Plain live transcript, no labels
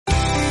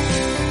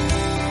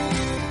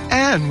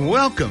And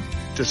welcome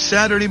to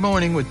Saturday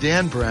Morning with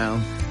Dan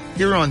Brown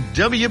here on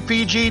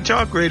WPG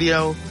Talk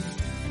Radio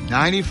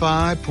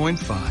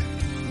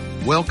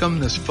 95.5. Welcome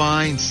this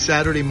fine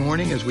Saturday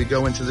morning as we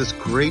go into this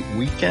great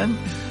weekend.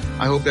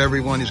 I hope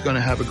everyone is going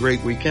to have a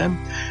great weekend.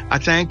 I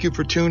thank you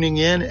for tuning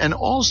in, and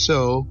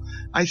also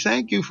I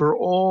thank you for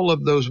all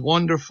of those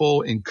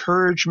wonderful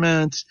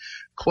encouragements,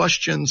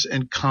 questions,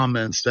 and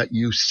comments that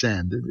you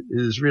send. It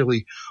is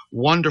really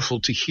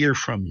wonderful to hear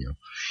from you.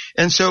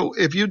 And so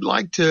if you'd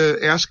like to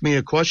ask me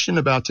a question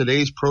about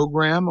today's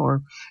program,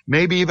 or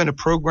maybe even a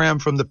program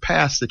from the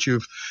past that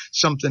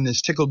something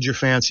has tickled your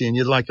fancy and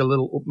you'd like a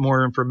little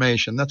more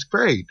information, that's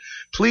great.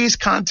 Please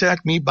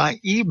contact me by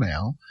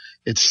email.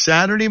 It's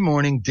Saturday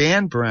morning,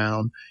 Dan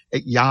Brown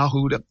at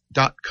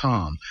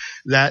yahoo.com.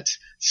 That's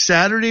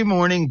Saturday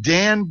morning,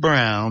 Dan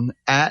Brown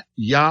at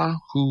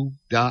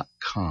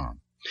yahoo.com.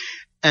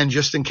 And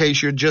just in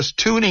case you're just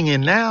tuning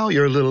in now,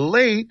 you're a little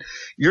late,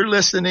 you're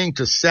listening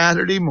to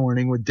Saturday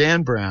Morning with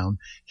Dan Brown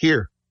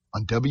here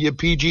on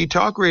WPG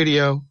Talk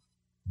Radio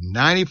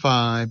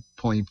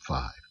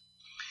 95.5.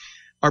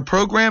 Our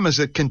program is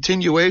a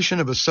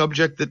continuation of a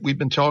subject that we've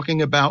been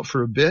talking about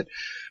for a bit,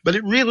 but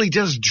it really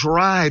does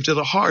drive to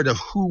the heart of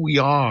who we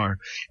are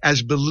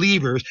as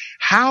believers,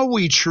 how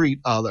we treat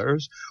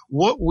others,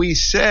 what we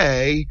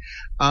say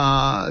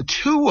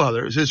to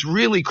others is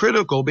really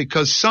critical,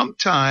 because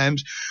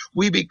sometimes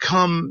we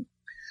become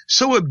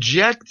so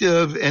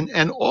objective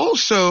and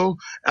also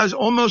as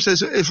almost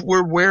as if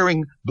we're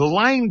wearing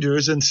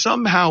blinders, and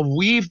somehow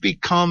we've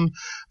become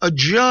a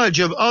judge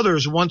of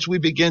others. Once we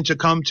begin to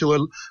come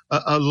to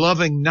a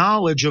loving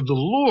knowledge of the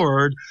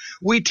Lord,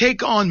 we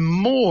take on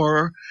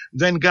more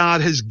than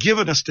God has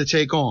given us to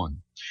take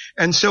on.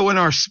 And so in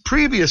our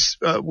previous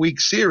week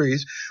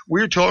series,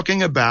 we're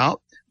talking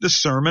about the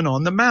Sermon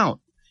on the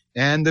Mount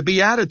and the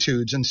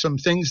Beatitudes and some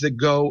things that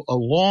go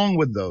along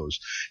with those.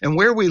 And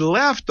where we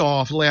left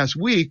off last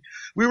week,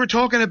 we were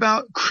talking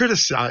about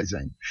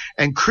criticizing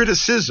and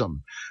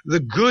criticism, the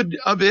good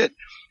of it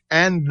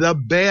and the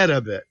bad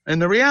of it.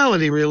 And the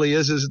reality really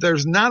is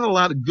there's not a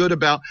lot of good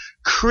about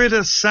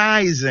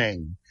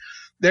criticizing.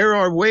 There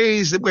are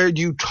ways that where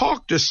you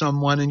talk to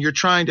someone and you're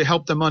trying to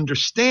help them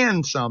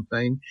understand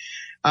something,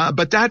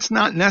 but that's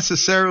not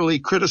necessarily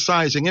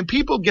criticizing. And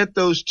people get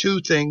those two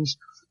things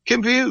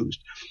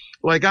confused.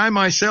 Like I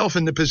myself,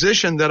 in the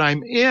position that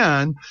I'm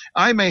in,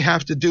 I may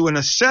have to do an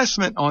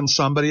assessment on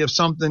somebody of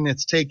something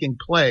that's taking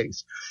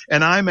place.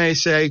 And I may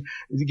say,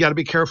 you got to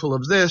be careful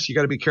of this, you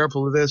got to be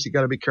careful of this, you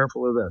got to be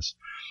careful of this.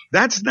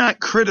 That's not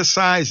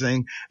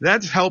criticizing.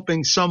 That's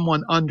helping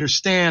someone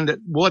understand that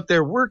what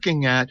they're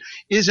working at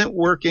isn't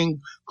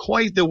working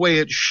quite the way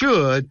it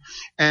should.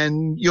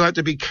 And you have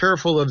to be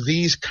careful of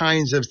these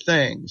kinds of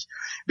things.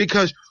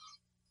 Because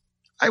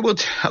I will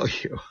tell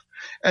you,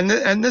 and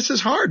this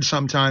is hard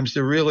sometimes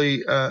to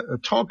really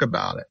talk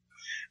about it,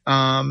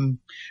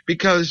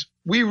 because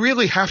we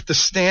really have to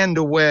stand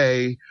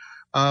away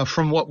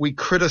from what we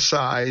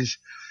criticize,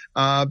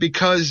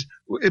 because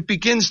it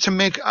begins to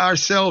make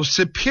ourselves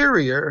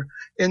superior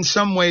in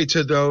some way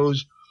to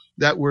those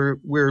that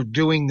we're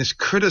doing this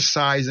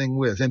criticizing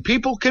with. And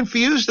people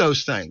confuse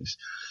those things.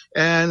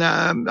 And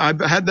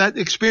I've had that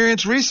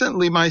experience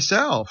recently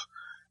myself.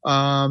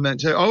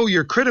 And say, oh,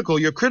 you're critical.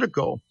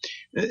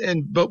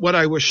 But what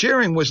I was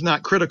sharing was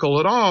not critical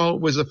at all.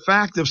 It was a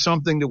fact of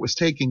something that was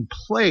taking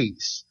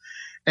place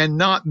and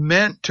not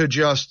meant to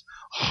just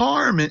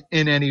harm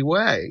in any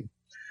way.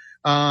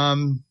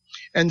 And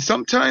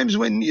sometimes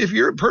if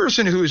you're a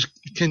person who is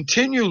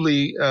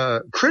continually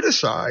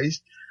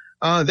criticized,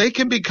 they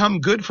can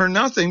become good for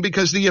nothing,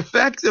 because the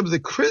effect of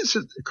the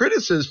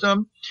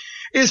criticism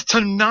is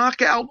to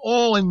knock out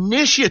all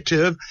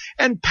initiative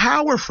and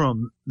power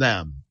from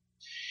them.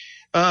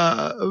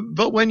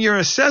 But when you're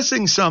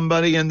assessing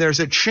somebody and there's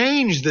a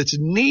change that's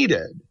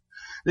needed,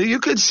 you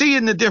could see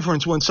in the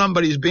difference when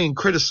somebody's being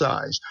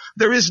criticized.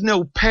 There is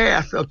no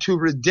path to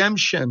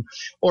redemption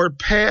or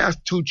path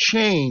to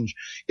change.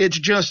 It's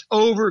just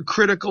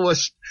overcritical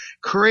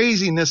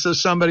craziness of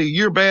somebody.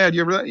 You're bad.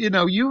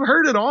 You've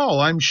heard it all,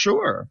 I'm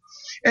sure.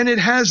 And it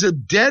has a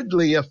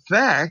deadly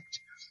effect,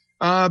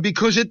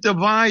 because it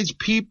divides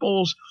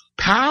people's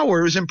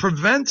powers and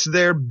prevents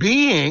their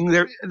being,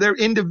 their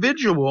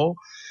individual.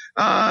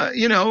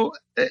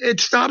 It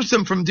stops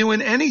them from doing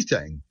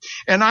anything.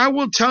 And I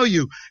will tell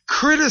you,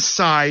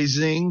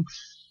 criticizing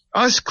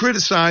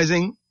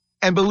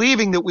and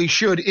believing that we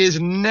should is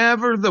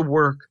never the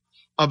work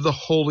of the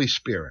Holy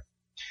Spirit.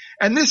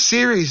 And this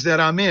series that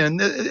I'm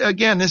in,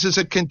 again, this is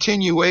a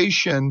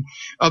continuation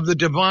of the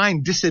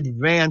divine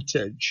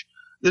disadvantage.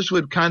 This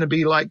would kind of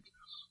be like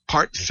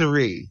part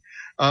 3.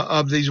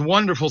 Of these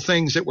wonderful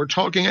things that we're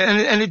talking,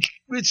 and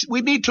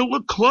we need to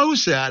look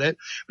close at it,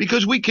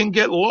 because we can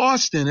get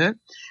lost in it,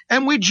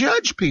 and we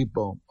judge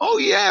people. Oh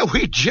yeah,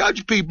 we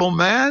judge people,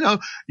 man. Oh,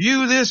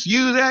 you this,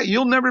 you that,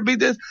 you'll never be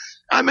this.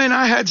 I mean,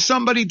 I had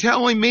somebody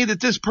telling me that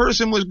this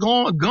person was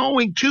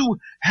going to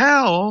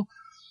hell.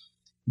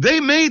 They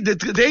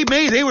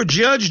were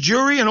judge,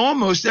 jury, and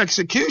almost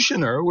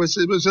executioner. It was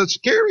a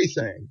scary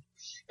thing.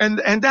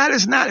 And that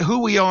is not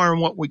who we are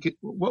and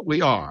what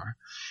we are.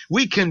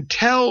 We can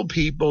tell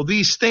people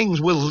these things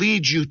will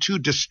lead you to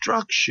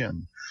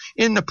destruction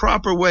in the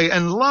proper way.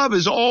 And love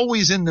is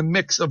always in the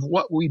mix of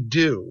what we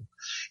do.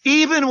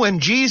 Even when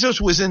Jesus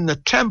was in the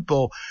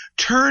temple,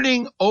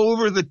 turning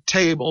over the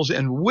tables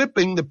and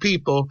whipping the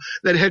people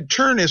that had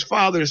turned his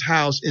Father's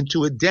house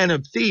into a den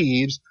of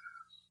thieves,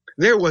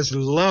 there was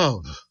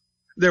love.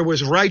 There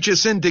was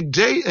righteous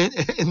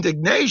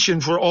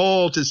indignation for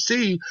all to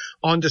see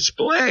on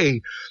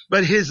display.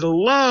 But his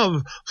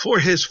love for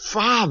his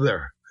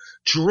Father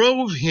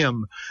drove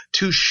him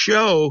to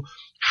show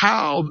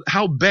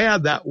how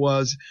bad that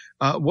was,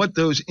 what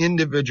those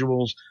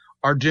individuals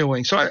are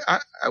doing. So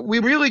we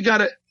really got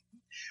to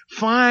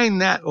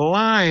find that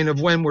line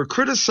of when we're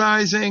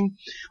criticizing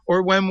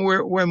or when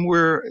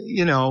we're,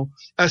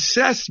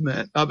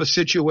 assessment of a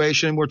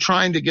situation, we're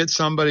trying to get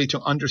somebody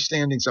to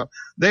understanding something.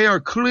 They are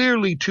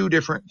clearly two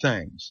different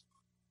things.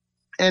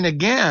 And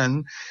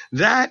again,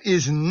 that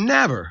is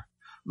never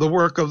the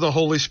work of the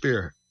Holy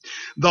Spirit.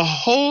 The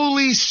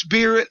Holy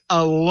Spirit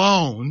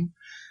alone,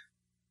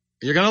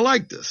 you're going to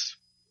like this,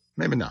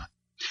 maybe not.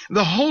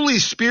 The Holy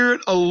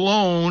Spirit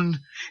alone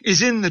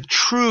is in the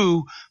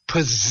true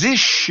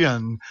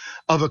position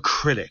of a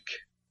critic.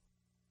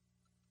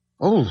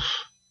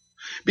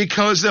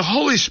 Because the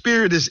Holy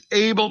Spirit is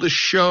able to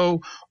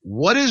show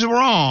what is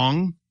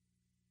wrong,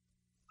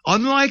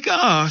 unlike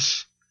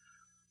us,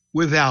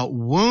 without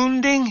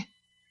wounding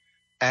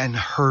and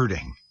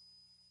hurting.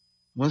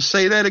 I want to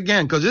say that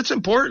again because it's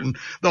important.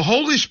 The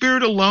Holy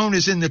Spirit alone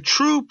is in the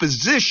true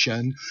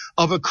position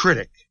of a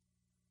critic.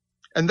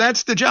 And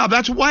that's the job.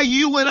 That's why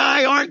you and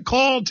I aren't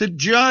called to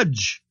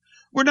judge.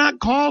 We're not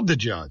called to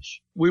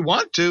judge. We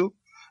want to.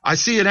 I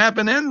see it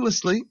happen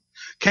endlessly.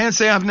 Can't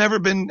say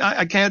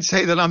I can't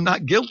say that I'm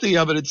not guilty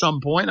of it at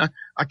some point.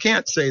 I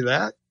can't say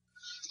that.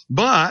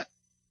 But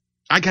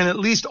I can at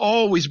least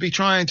always be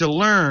trying to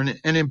learn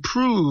and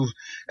improve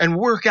and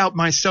work out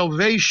my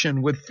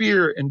salvation with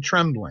fear and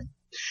trembling.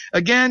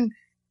 Again,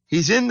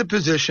 he's in the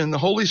position, the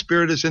Holy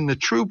Spirit is in the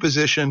true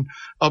position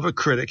of a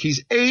critic.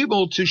 He's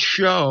able to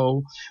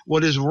show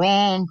what is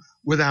wrong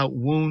without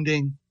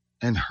wounding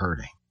and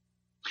hurting.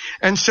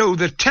 And so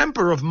the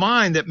temper of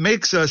mind that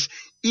makes us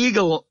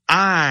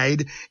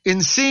eagle-eyed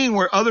in seeing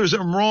where others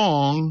are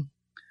wrong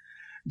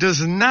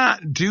does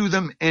not do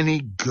them any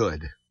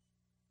good.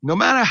 No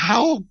matter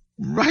how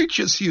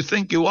righteous you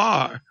think you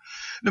are,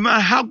 no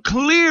matter how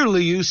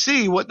clearly you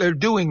see what they're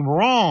doing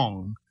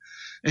wrong,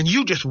 and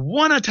you just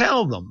want to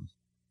tell them,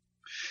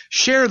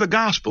 share the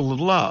gospel of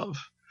love,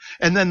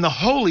 and then the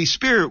Holy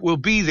Spirit will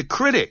be the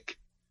critic.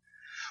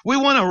 We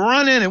want to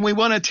run in and we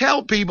want to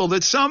tell people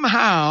that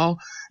somehow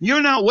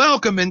you're not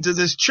welcome into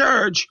this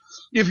church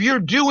if you're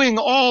doing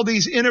all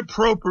these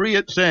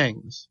inappropriate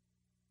things.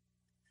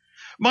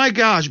 My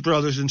gosh,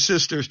 brothers and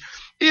sisters,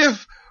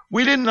 if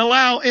we didn't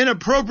allow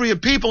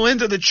inappropriate people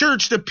into the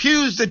church, the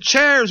pews, the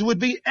chairs would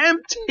be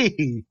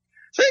empty.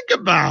 Think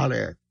about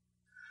it.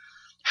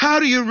 How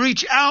do you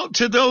reach out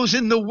to those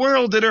in the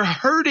world that are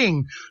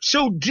hurting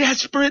so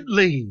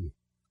desperately?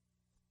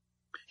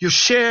 You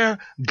share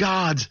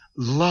God's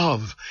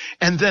love,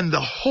 and then the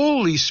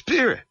Holy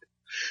Spirit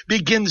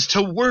begins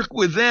to work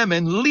with them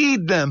and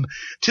lead them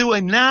to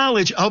a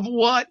knowledge of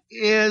what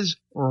is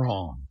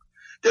wrong.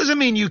 Doesn't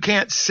mean you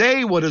can't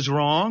say what is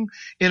wrong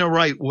in a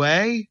right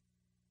way,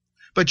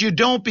 but you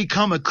don't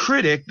become a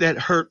critic that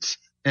hurts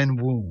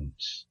and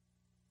wounds.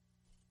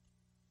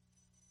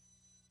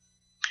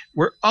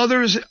 Where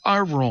others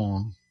are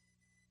wrong,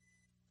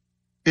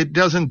 it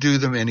doesn't do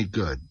them any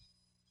good.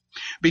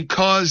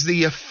 Because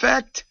the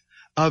effect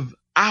of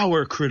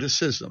our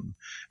criticism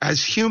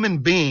as human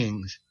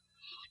beings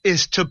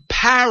is to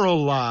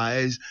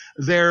paralyze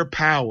their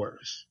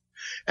powers.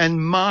 And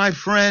my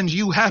friends,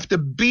 you have to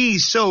be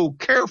so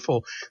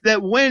careful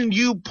that when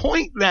you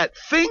point that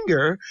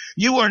finger,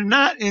 you are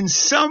not in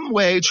some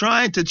way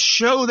trying to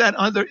show that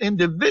other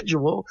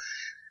individual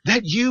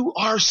that you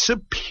are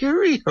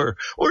superior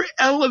or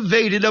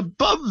elevated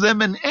above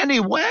them in any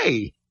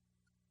way.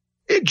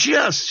 It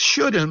just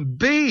shouldn't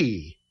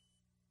be.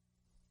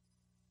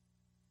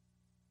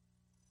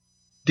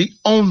 The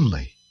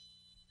only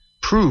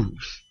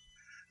proof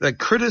that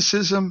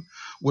criticism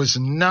was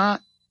not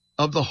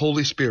of the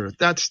Holy Spirit.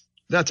 That's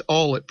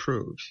all it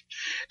proves.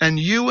 And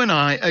you and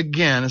I,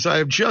 again, as I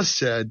have just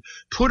said,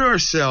 put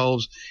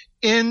ourselves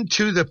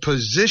into the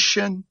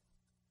position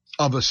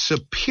of a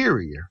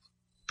superior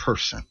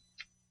person.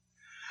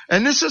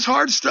 And this is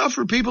hard stuff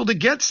for people to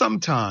get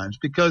sometimes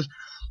because,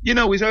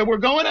 we say, we're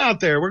going out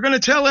there. We're going to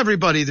tell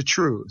everybody the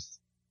truth.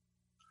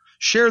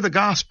 Share the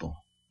gospel,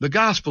 the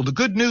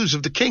good news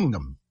of the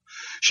kingdom.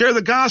 Share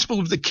the gospel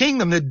of the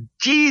kingdom that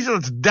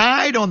Jesus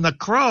died on the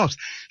cross,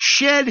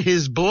 shed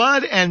his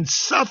blood, and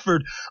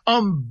suffered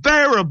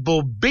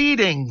unbearable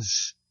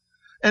beatings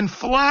and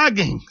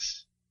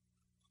floggings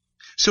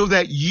so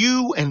that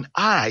you and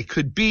I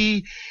could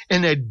be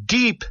in a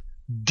deep,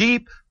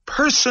 deep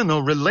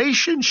personal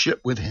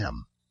relationship with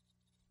him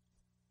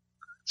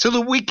so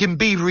that we can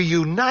be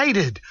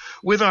reunited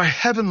with our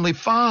Heavenly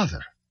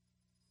Father.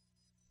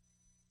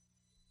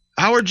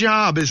 Our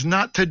job is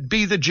not to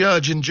be the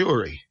judge and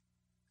jury.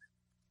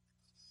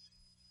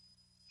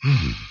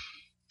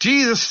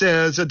 Jesus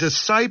says a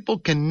disciple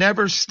can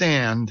never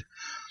stand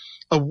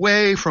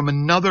away from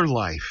another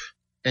life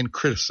and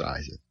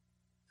criticize it.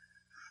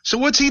 So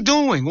what's he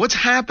doing? What's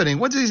happening?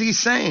 What is he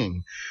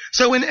saying?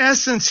 So in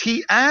essence,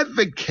 he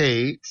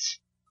advocates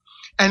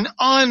an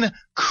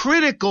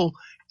uncritical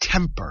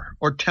temper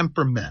or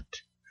temperament.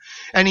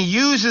 And he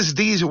uses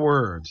these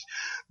words,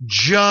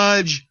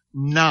 judge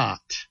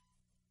not.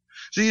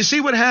 So you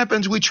see what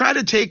happens? We try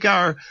to take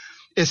our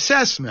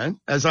assessment,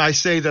 as I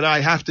say that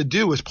I have to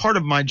do as part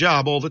of my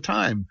job all the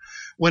time.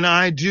 When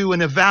I do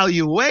an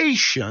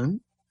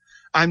evaluation,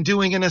 I'm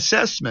doing an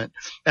assessment,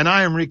 and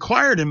I am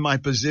required in my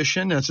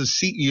position as a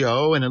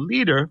CEO and a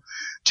leader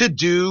to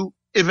do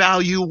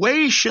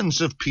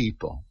evaluations of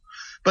people.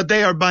 But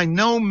they are by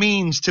no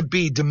means to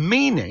be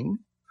demeaning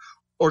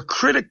or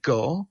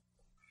critical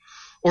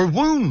or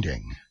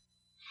wounding.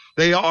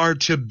 They are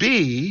to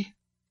be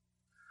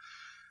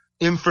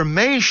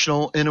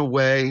informational in a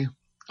way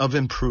of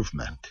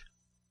improvement.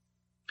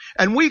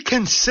 And we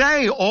can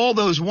say all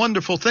those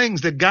wonderful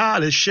things that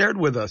God has shared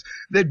with us,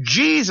 that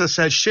Jesus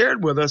has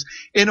shared with us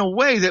in a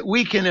way that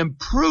we can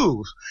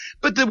improve.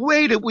 But the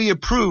way that we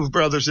improve,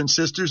 brothers and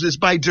sisters, is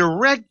by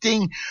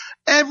directing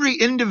every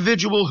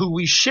individual who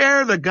we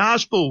share the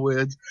gospel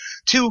with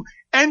to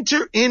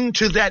enter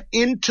into that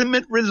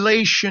intimate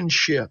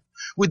relationship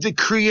with the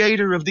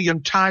creator of the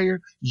entire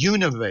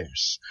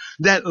universe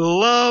that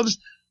loves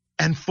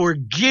and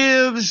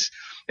forgives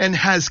and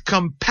has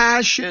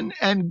compassion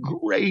and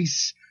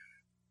grace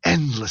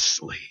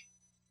endlessly,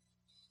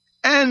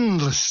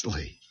 and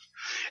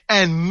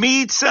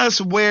meets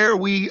us where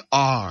we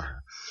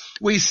are.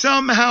 We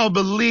somehow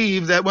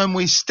believe that when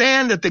we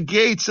stand at the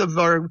gates of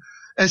our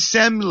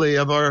assembly,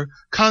 of our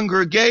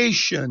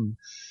congregation,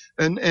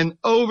 and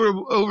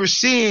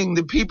overseeing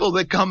the people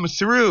that come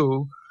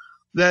through,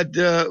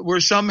 that we're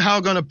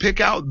somehow going to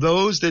pick out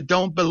those that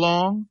don't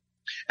belong.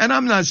 And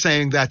I'm not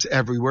saying that's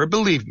everywhere,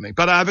 believe me,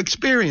 but I've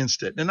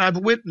experienced it, and I've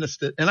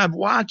witnessed it, and I've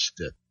watched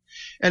it.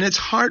 And it's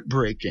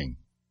heartbreaking.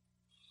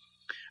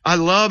 I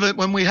love it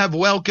when we have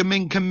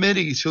welcoming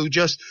committees who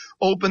just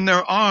open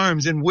their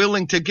arms and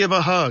willing to give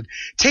a hug.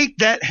 Take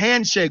that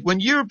handshake. When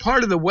you're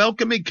part of the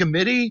welcoming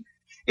committee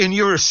in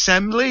your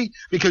assembly,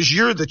 because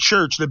you're the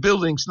church, the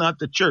building's not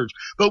the church.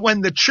 But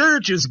when the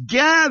church is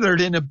gathered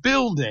in a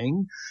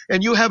building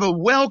and you have a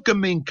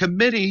welcoming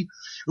committee,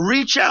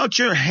 reach out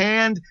your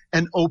hand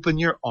and open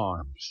your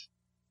arms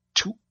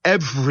to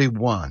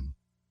everyone,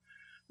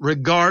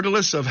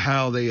 regardless of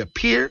how they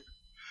appear,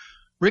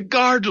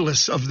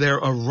 regardless of their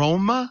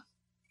aroma.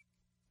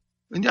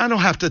 And I don't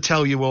have to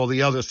tell you all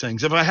the other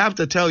things. If I have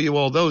to tell you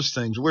all those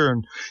things, we're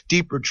in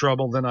deeper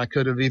trouble than I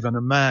could have even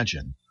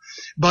imagined.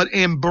 But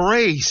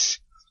embrace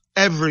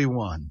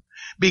everyone,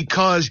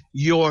 because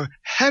your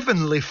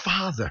heavenly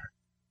Father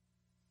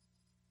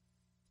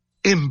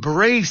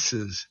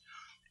embraces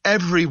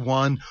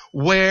everyone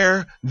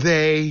where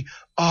they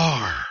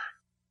are.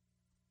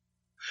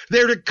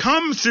 They're to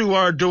come through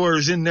our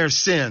doors in their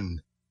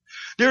sin.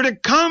 They're to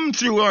come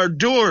through our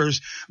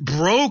doors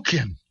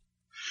broken,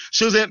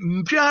 so that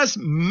just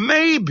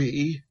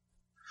maybe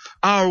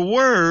our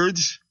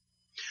words,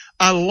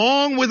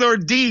 along with our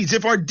deeds,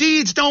 if our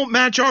deeds don't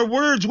match our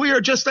words, we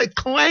are just a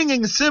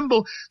clanging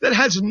cymbal that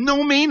has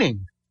no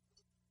meaning.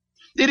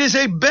 It is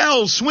a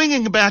bell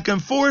swinging back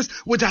and forth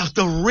without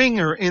the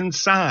ringer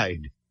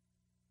inside.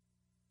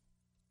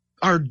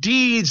 Our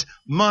deeds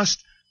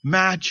must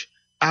match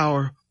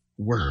our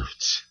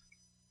words.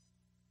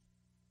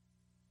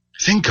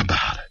 Think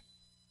about it.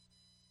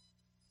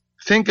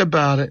 Think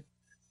about it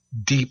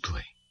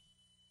deeply.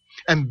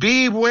 And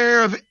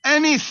beware of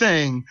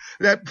anything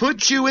that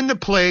puts you in the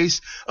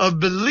place of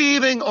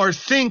believing or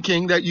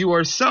thinking that you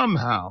are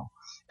somehow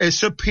a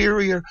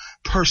superior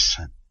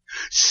person.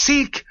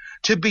 Seek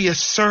to be a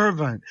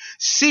servant.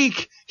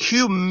 Seek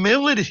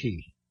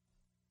humility.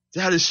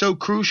 That is so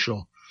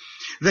crucial.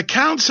 The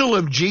counsel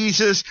of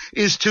Jesus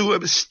is to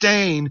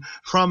abstain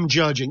from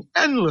judging.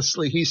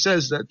 Endlessly, he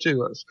says that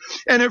to us.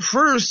 And at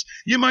first,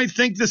 you might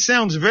think this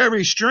sounds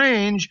very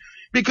strange,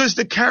 because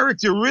the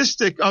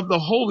characteristic of the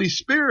Holy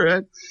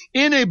Spirit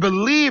in a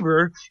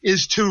believer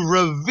is to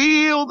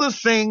reveal the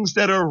things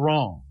that are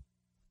wrong.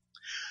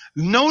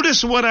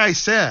 Notice what I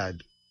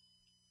said.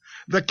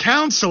 The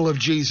counsel of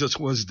Jesus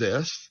was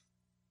this.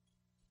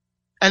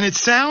 And it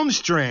sounds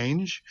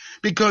strange,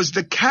 because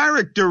the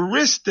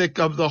characteristic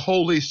of the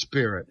Holy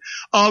Spirit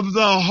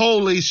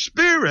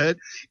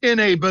in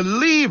a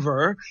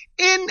believer,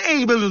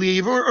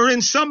 or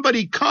in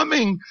somebody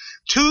coming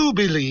to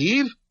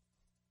believe,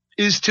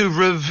 is to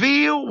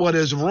reveal what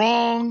is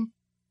wrong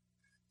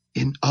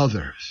in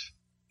others.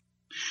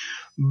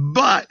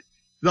 But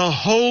the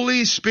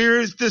Holy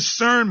Spirit's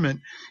discernment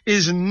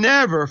is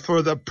never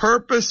for the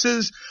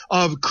purposes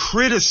of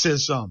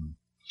criticism.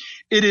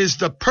 It is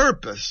the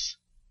purpose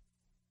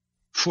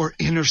for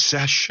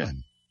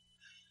intercession.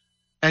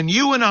 And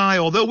you and I,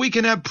 although we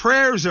can have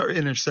prayers or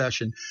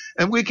intercession,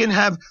 and we can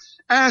have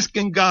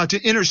asking God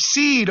to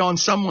intercede on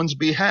someone's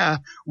behalf,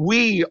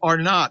 we are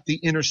not the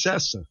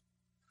intercessor.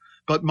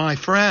 But my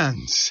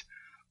friends,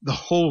 the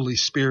Holy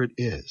Spirit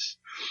is.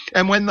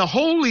 And when the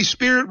Holy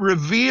Spirit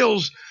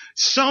reveals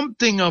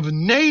something of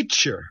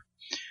nature,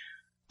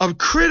 of a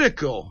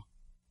critical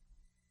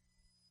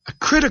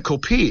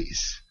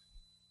piece,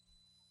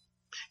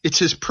 it's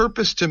his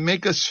purpose to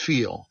make us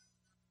feel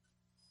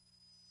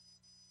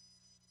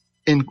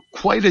in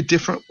quite a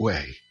different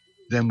way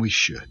than we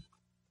should.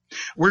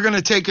 We're going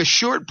to take a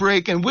short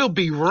break, and we'll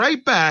be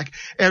right back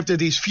after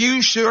these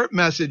few short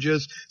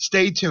messages.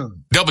 Stay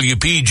tuned.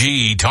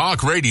 WPG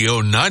Talk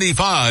Radio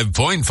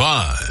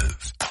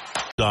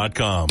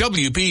 95.5.com.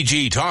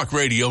 WPG Talk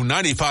Radio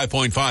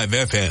 95.5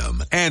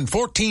 FM and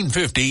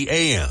 1450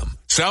 AM.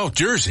 South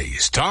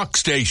Jersey's talk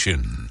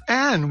station.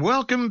 And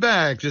welcome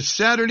back to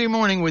Saturday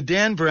Morning with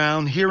Dan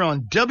Brown here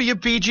on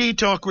WPG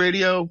Talk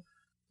Radio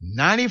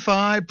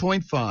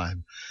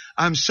 95.5.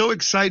 I'm so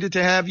excited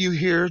to have you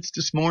here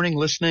this morning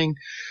listening.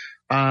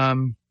 I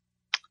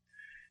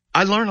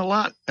learn a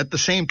lot at the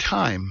same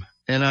time,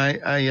 and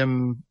I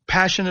am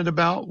passionate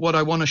about what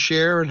I want to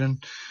share,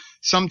 and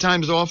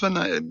sometimes often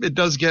it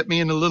does get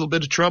me in a little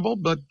bit of trouble,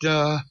 but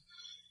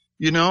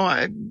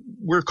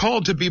we're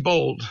called to be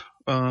bold.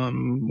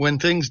 When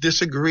things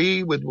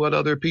disagree with what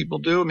other people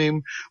do, I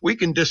mean, we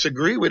can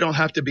disagree. We don't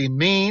have to be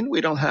mean.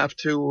 We don't have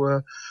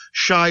to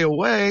shy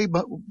away,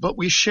 but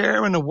we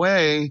share in a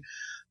way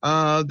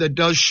that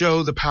does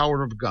show the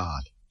power of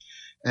God.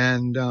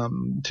 And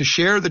to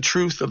share the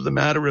truth of the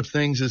matter of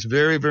things is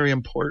very, very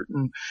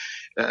important.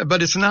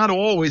 But it's not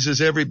always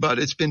as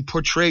it's been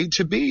portrayed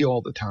to be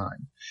all the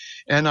time.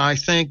 And I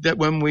think that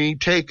when we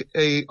take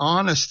a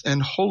honest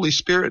and Holy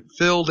Spirit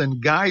filled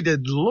and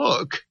guided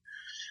look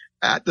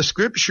at the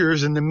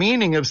scriptures and the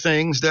meaning of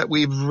things that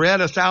we've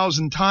read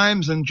 1,000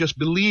 times and just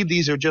believe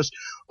these are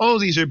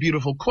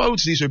beautiful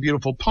quotes, these are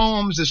beautiful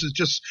poems, this is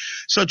just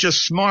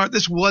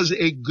this was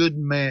a good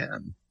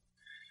man.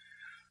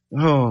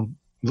 Oh,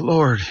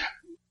 Lord.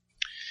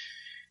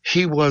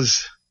 He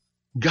was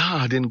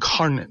God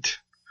incarnate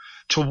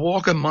to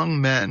walk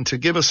among men, to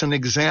give us an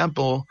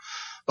example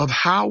of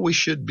how we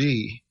should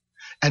be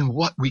and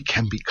what we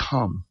can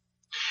become.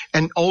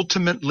 And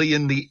ultimately,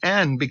 in the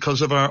end,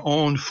 because of our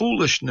own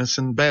foolishness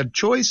and bad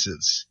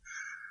choices,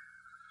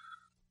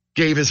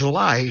 gave his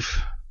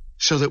life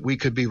so that we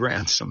could be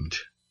ransomed.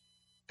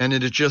 And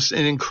it is just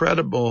an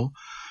incredible,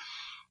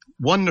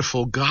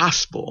 wonderful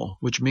gospel,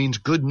 which means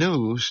good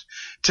news,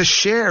 to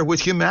share with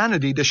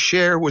humanity, to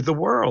share with the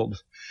world.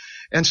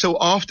 And so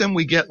often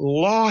we get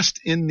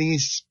lost in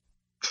these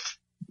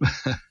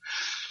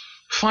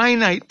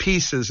finite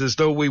pieces as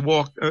though we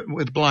walk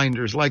with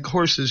blinders like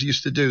horses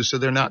used to do so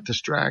they're not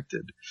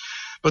distracted.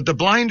 But the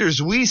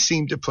blinders we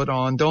seem to put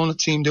on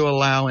don't seem to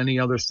allow any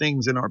other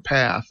things in our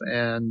path.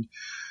 And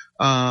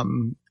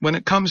when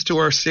it comes to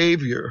our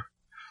Savior,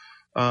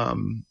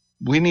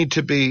 we need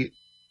to be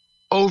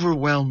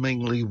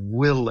overwhelmingly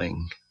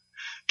willing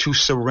to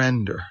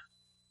surrender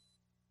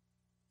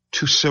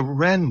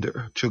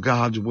to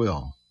God's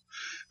will.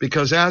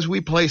 Because as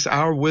we place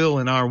our will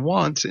and our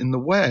wants in the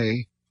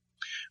way,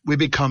 we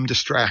become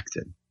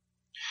distracted.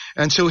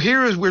 And so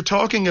here as we're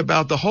talking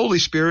about, the Holy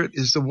Spirit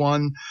is the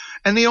one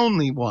and the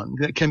only one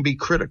that can be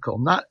critical,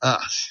 not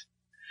us.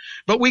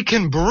 But we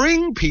can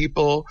bring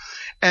people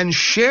and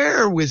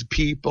share with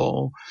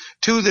people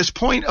to this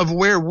point of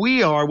where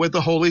we are, what the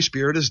Holy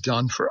Spirit has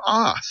done for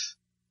us.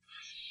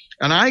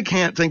 And I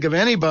can't think of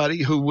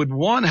anybody who would,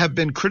 one, have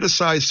been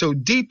criticized so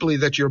deeply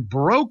that you're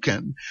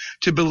broken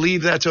to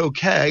believe that's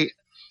okay,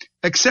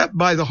 except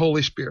by the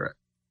Holy Spirit,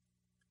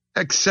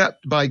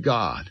 except by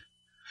God,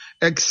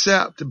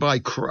 except by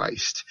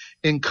Christ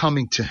in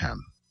coming to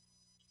him.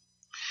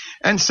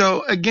 And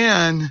so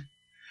again,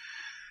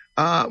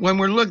 when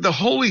we're the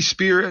Holy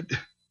Spirit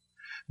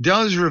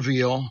does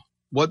reveal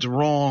what's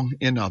wrong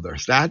in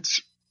others.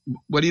 That's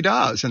what he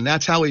does. And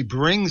that's how he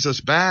brings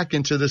us back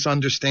into this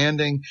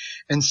understanding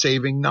and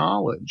saving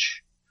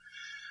knowledge.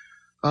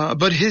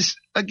 But his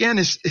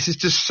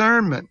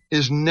discernment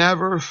is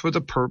never for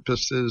the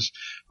purposes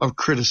of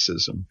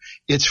criticism.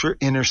 It's for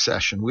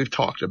intercession. We've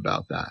talked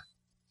about that.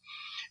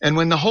 And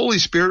when the Holy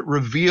Spirit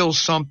reveals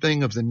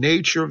something of the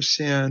nature of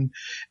sin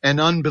and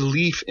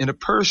unbelief in a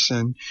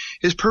person,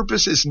 his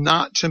purpose is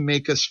not to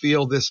make us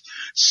feel this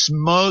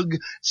smug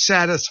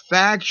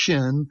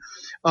satisfaction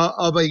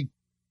of a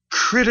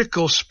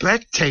critical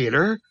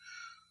spectator.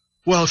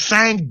 Well,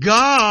 thank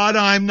God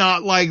I'm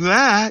not like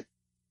that.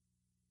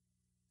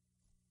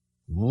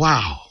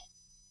 Wow.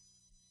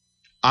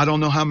 I don't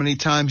know how many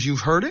times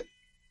you've heard it,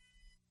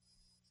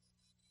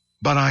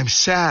 but I'm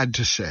sad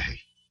to say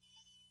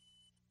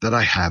that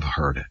I have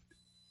heard it.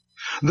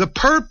 The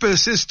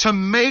purpose is to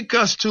make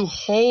us to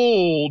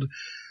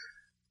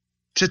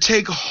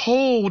take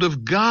hold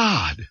of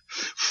God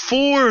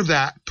for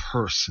that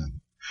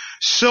person.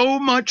 So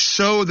much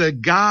so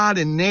that God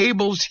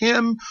enables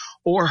him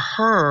or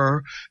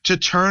her to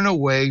turn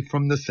away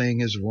from the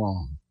thing as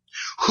wrong.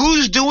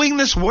 Who's doing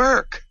this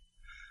work?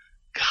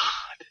 God.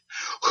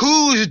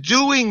 Who's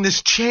doing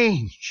this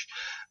change?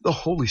 The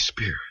Holy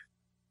Spirit.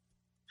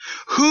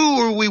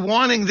 Who are we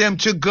wanting them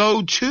to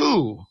go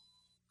to?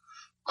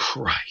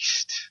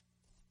 Christ.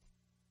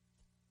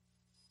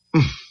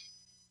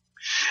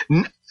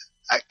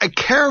 A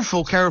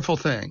careful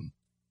thing.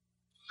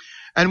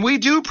 And we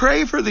do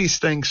pray for these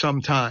things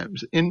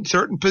sometimes in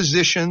certain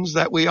positions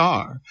that we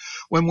are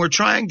when we're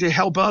trying to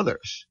help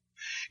others.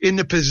 In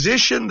the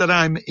position that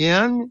I'm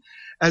in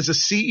as a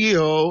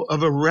CEO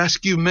of a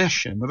rescue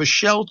mission, of a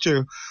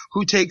shelter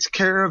who takes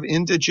care of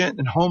indigent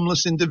and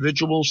homeless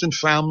individuals and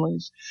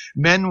families,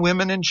 men,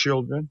 women, and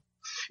children,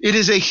 it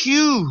is a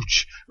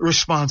huge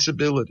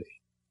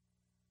responsibility.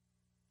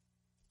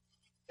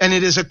 And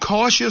it is a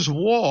cautious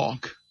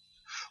walk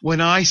when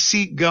I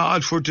seek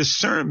God for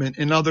discernment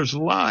in others'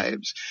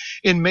 lives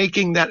in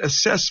making that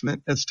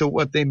assessment as to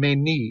what they may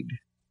need.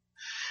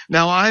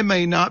 Now, I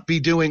may not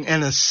be doing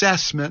an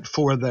assessment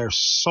for their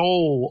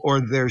soul or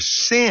their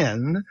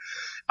sin.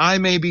 I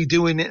may be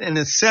doing an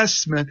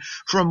assessment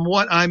from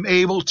what I'm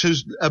able to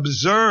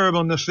observe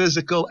on the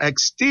physical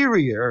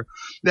exterior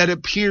that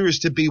appears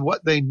to be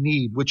what they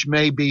need, which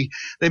may be,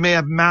 they may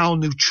have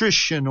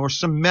malnutrition or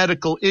some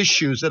medical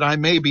issues that I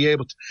may be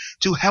able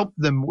to help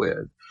them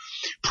with.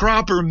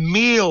 Proper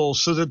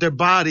meals so that their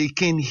body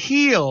can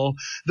heal,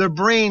 their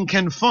brain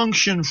can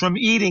function from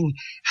eating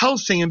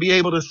healthy and be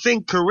able to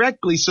think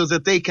correctly so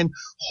that they can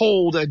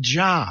hold a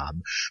job.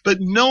 But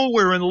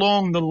nowhere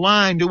along the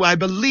line do I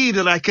believe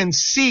that I can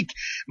seek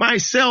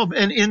myself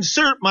and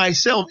insert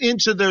myself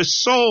into their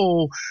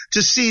soul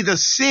to see the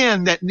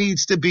sin that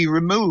needs to be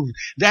removed.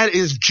 That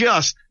is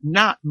just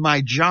not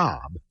my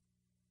job.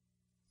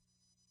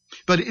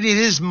 But it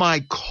is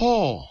my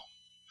call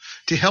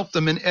to help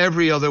them in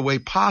every other way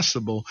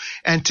possible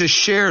and to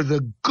share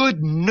the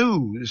good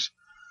news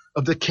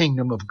of the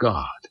kingdom of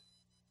God.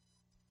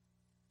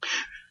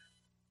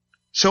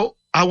 So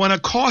I want to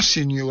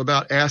caution you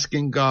about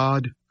asking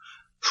God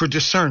for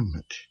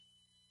discernment,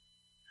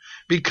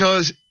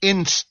 because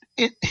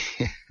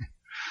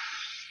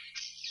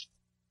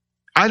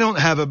I don't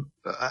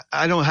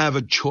have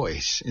a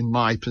choice in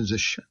my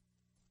position.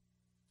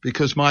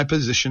 Because my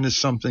position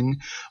is something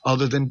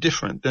other than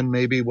different than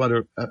maybe what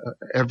a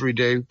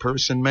everyday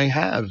person may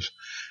have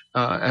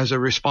as a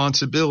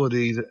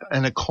responsibility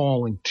and a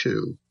calling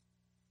to.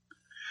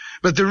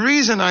 But the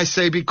reason I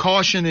say be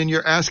caution in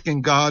your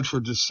asking God for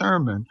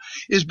discernment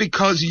is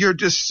because your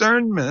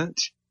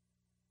discernment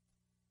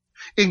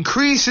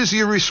increases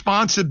your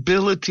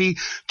responsibility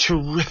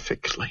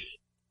terrifically.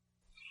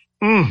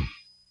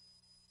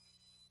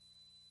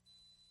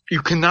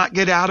 You cannot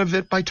get out of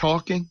it by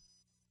talking,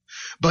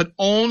 but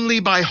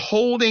only by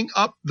holding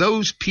up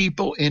those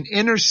people in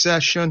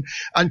intercession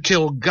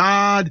until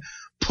God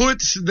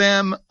puts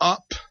them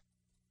up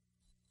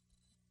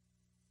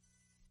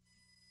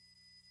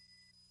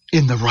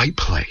in the right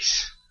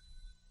place.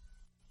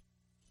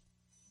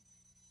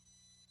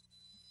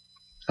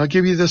 I'll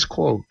give you this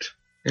quote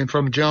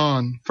from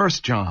John, 1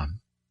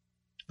 John,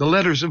 the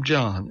letters of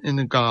John in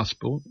the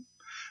gospel.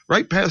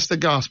 Right past the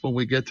gospel,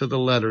 we get to the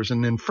letters.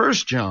 And then 1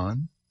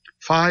 John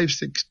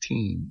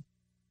 5:16.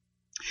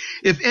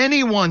 If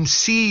anyone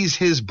sees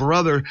his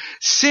brother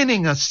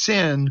sinning a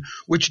sin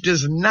which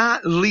does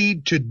not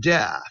lead to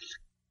death,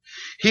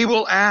 he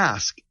will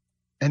ask,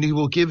 and he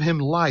will give him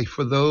life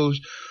for those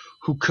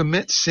who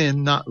commit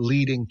sin not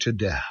leading to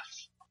death.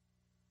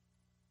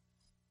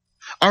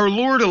 Our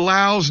Lord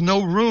allows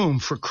no room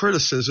for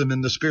criticism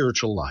in the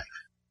spiritual life,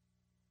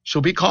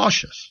 so be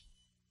cautious.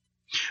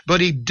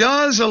 But he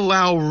does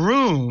allow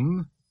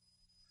room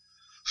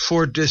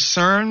for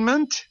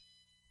discernment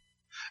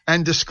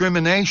and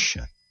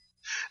discrimination.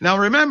 Now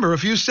remember, a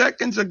few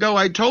seconds ago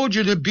I told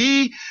you to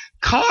be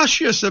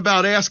cautious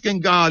about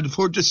asking God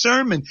for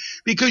discernment,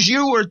 because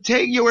you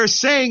are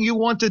saying you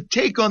want to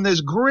take on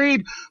this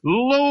great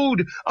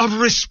load of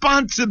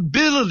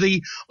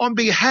responsibility on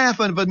behalf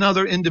of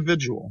another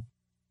individual.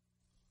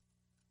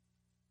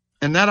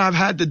 And that I've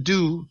had to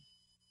do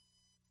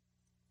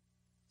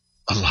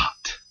a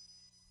lot.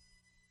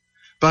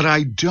 But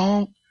I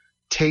don't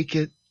take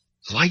it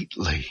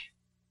lightly.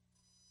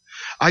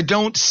 I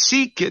don't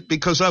seek it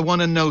because I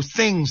want to know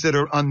things that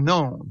are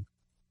unknown.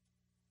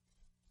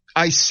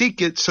 I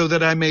seek it so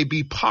that I may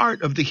be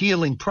part of the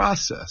healing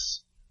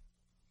process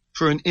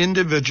for an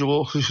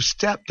individual who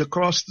stepped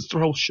across the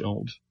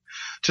threshold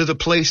to the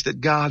place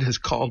that God has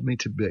called me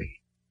to be.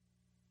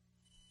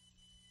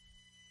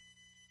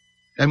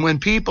 And when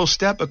people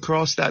step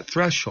across that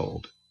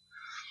threshold,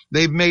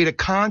 they've made a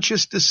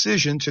conscious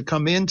decision to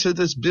come into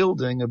this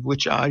building of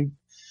which I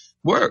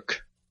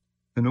work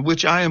and of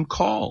which I am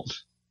called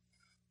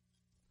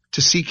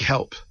to seek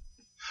help.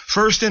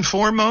 First and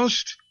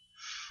foremost,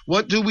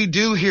 what do we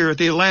do here at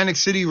the Atlantic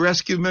City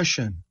Rescue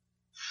Mission?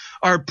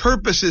 Our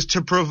purpose is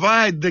to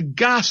provide the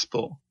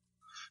gospel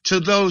to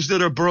those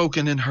that are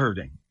broken and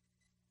hurting.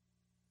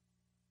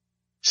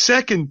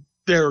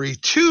 Secondary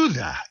to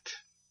that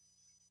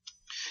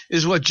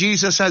is what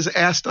Jesus has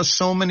asked us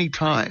so many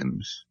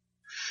times.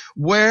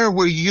 Where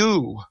were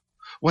you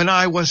when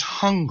I was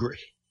hungry?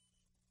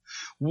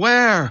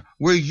 Where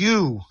were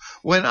you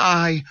when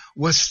I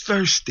was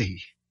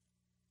thirsty.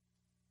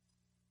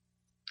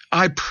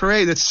 I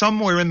pray that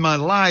somewhere in my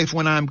life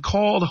when I'm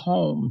called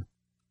home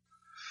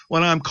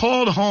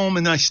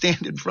and I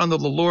stand in front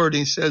of the Lord,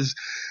 he says,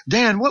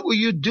 Dan, what were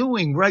you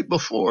doing right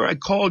before I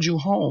called you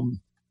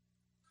home?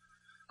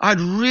 I'd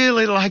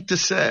really like to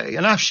say,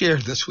 and I've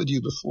shared this with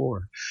you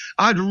before,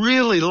 I'd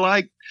really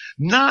like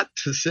not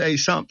to say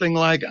something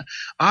like,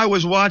 I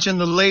was watching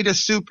the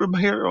latest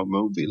superhero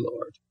movie,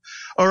 Lord.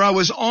 Or I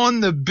was on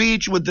the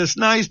beach with this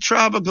nice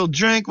tropical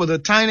drink with a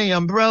tiny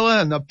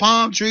umbrella and the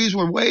palm trees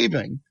were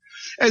waving.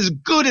 As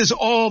good as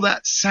all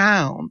that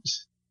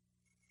sounds,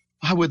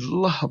 I would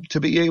love to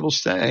be able to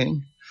say,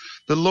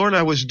 the Lord,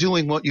 I was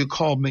doing what you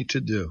called me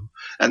to do.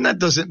 And that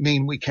doesn't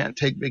mean we can't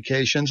take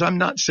vacations. I'm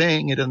not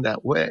saying it in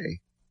that way.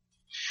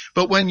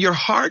 But when your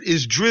heart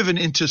is driven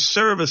into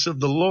service of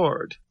the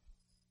Lord,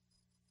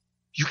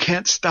 you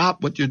can't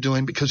stop what you're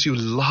doing because you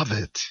love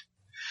it.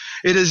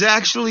 It is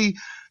actually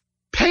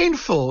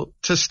painful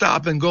to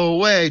stop and go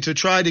away to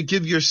try to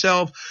give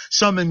yourself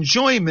some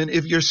enjoyment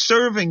if you're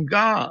serving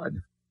God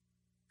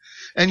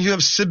and you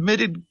have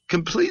submitted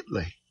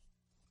completely.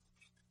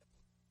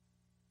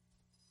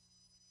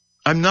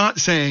 I'm not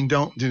saying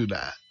don't do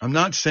that. I'm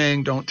not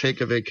saying don't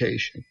take a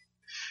vacation.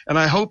 And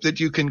I hope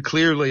that you can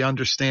clearly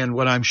understand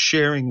what I'm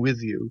sharing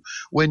with you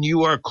when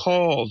you are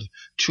called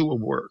to a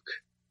work.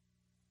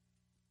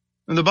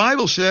 And the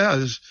Bible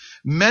says,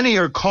 many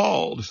are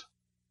called,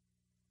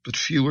 but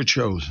few are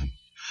chosen.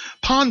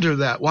 Ponder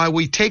that while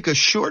we take a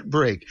short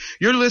break.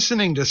 You're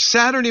listening to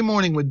Saturday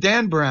Morning with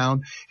Dan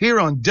Brown here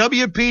on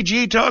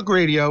WPG Talk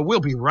Radio. We'll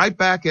be right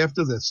back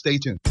after this. Stay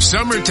tuned.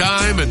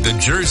 Summertime at the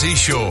Jersey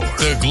Shore.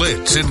 The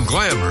glitz and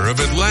glamour of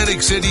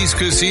Atlantic City's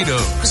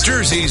casinos.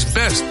 Jersey's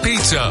best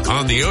pizza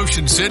on the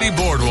Ocean City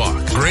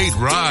Boardwalk. Great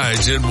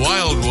rides in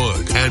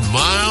Wildwood. And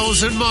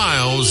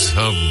miles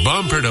of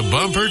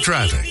bumper-to-bumper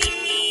traffic.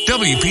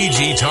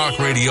 WPG Talk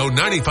Radio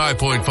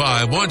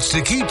 95.5 wants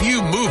to keep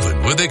you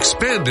moving with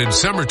expanded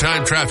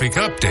summertime traffic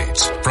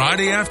updates.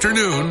 Friday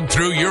afternoon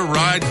through your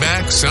ride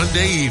back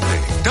Sunday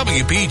evening.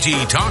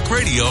 WPG Talk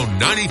Radio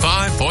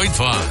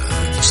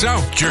 95.5.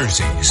 South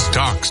Jersey's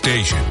talk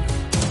station.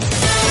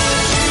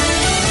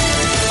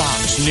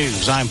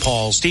 News. I'm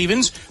Paul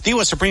Stevens. The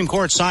U.S. Supreme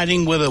Court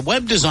siding with a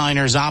web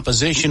designer's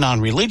opposition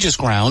on religious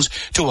grounds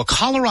to a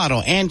Colorado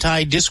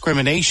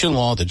anti-discrimination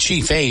law that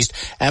she faced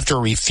after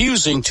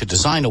refusing to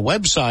design a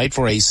website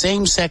for a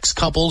same-sex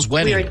couple's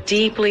wedding. We are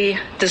deeply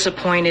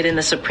disappointed in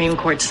the Supreme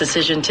Court's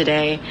decision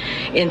today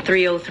in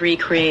 303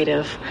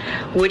 Creative,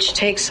 which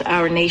takes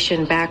our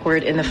nation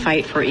backward in the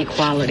fight for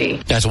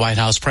equality. That's White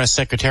House Press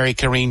Secretary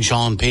Karine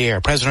Jean-Pierre.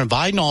 President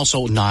Biden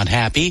also not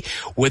happy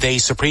with a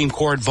Supreme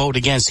Court vote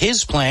against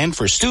his plan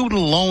for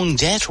student loan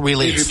debt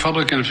relief. These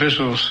Republican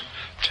officials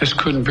just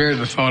couldn't bear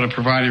the thought of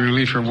providing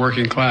relief for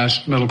working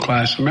class, middle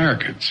class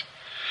Americans.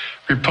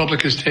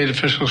 Republican state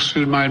officials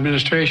sued my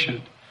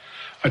administration,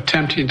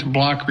 attempting to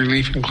block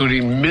relief,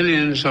 including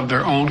millions of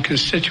their own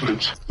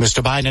constituents.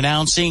 Mr. Biden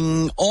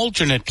announcing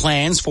alternate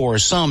plans for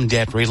some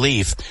debt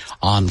relief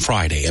on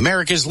Friday.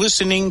 America's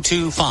listening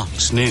to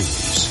Fox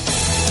News.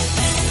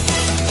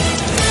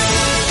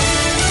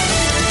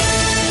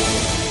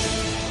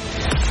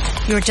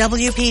 Your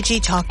WPG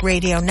Talk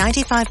Radio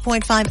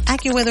 95.5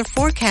 AccuWeather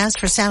forecast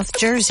for South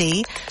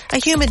Jersey. A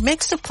humid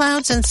mix of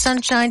clouds and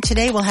sunshine.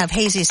 Today we'll have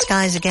hazy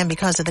skies again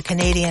because of the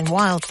Canadian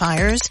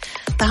wildfires.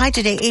 The high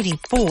today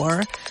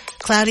 84.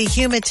 Cloudy,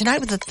 humid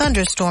tonight with a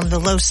thunderstorm, the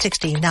low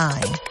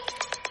 69.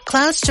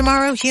 Clouds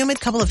tomorrow,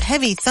 humid, couple of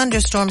heavy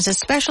thunderstorms,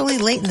 especially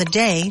late in the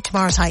day.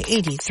 Tomorrow's high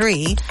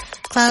 83.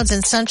 Clouds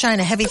and sunshine,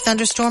 a heavy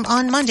thunderstorm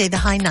on Monday, the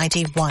high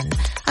 91.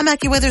 I'm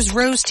AccuWeather's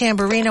Rose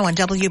Tamburino on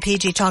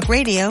WPG Talk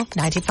Radio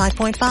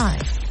 95.5.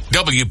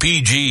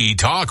 WPG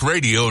Talk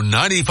Radio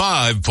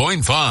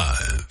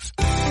 95.5.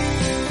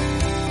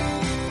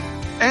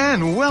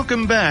 And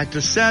welcome back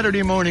to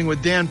Saturday Morning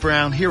with Dan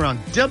Brown here on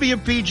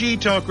WPG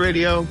Talk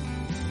Radio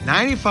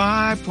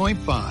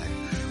 95.5.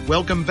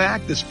 Welcome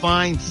back this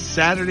fine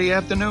Saturday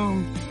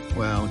afternoon.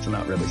 Well, it's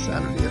not really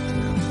Saturday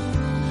afternoon.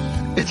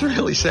 It's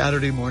really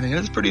Saturday morning, and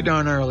it's pretty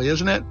darn early,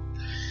 isn't it?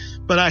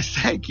 But I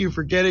thank you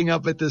for getting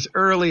up at this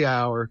early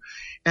hour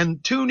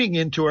and tuning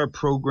into our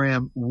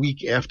program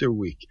week after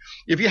week.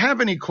 If you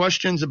have any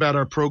questions about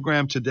our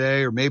program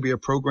today or maybe a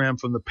program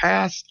from the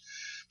past,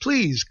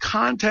 please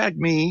contact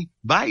me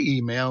by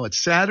email at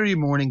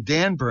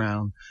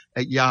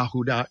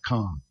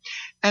SaturdayMorningDanBrown@yahoo.com.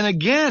 And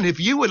again,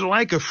 if you would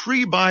like a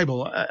free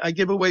Bible, I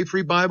give away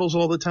free Bibles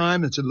all the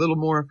time. It's a little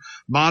more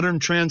modern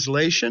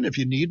translation if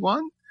you need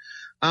one.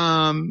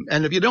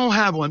 And if you don't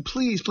have one,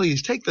 please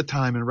take the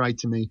time and write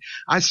to me.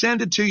 I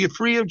send it to you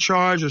free of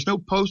charge. There's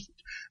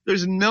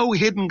no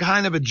hidden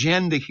kind of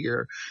agenda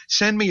here.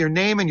 Send me your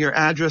name and your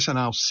address and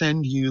I'll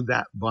send you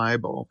that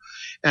Bible.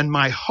 And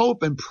my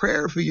hope and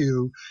prayer for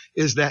you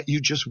is that you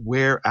just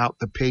wear out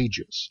the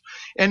pages.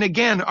 And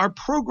again, our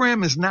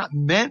program is not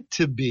meant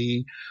to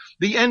be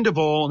the end of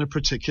all in a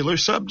particular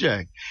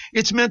subject.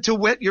 It's meant to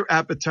whet your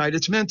appetite.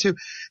 It's meant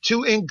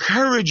to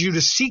encourage you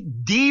to seek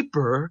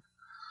deeper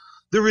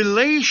the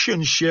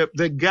relationship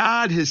that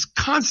God is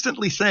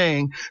constantly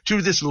saying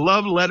through this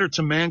love letter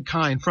to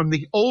mankind, from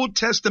the Old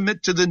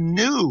Testament to the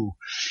New.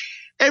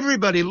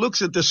 Everybody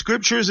looks at the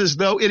scriptures as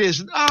though it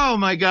is, oh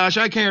my gosh,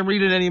 I can't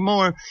read it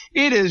anymore.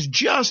 It is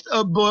just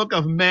a book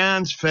of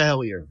man's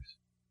failures.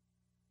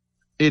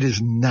 It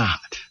is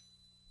not.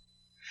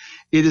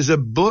 It is a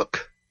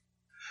book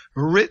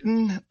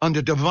written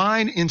under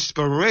divine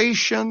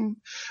inspiration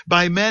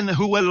by men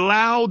who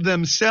allowed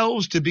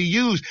themselves to be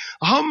used,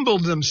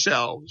 humbled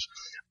themselves,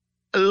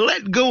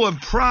 let go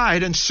of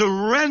pride, and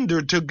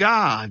surrendered to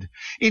God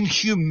in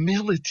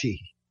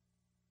humility,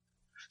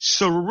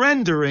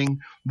 surrendering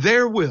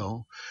their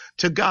will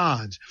to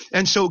God's.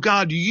 And so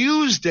God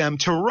used them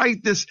to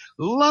write this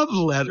love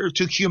letter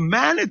to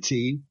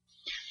humanity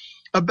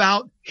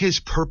about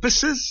his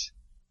purposes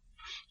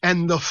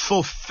and the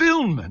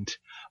fulfillment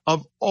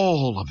of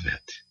all of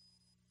it.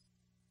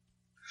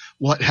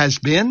 What has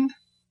been,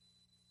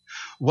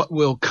 what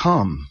will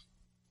come.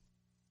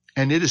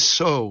 And it is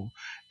so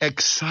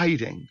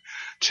exciting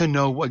to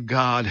know what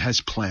God has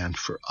planned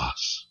for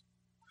us.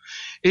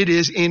 It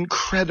is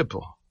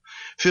incredible,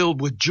 filled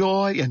with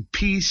joy and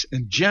peace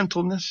and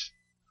gentleness.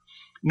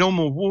 No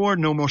more war,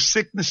 no more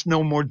sickness,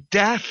 no more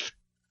death.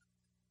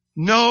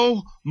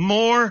 No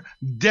more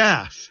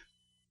death.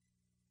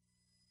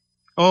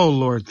 Oh,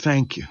 Lord,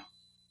 thank you.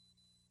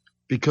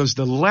 Because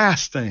the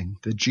last thing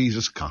that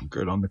Jesus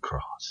conquered on the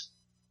cross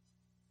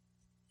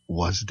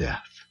was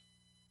death.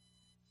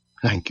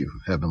 Thank you,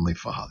 Heavenly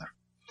Father.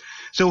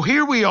 So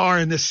here we are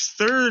in this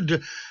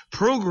third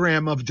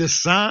program of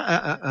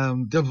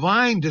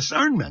divine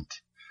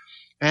discernment.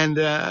 And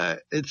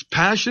it's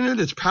passionate,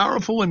 it's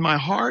powerful in my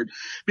heart,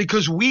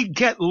 because we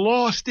get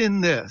lost in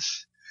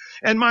this.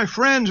 And my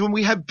friends, when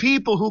we have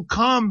people who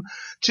come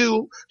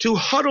to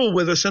huddle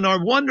with us in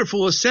our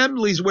wonderful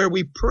assemblies where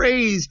we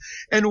praise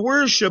and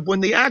worship, when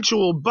the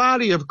actual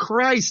body of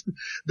Christ,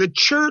 the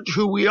church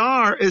who we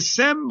are,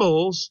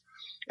 assembles,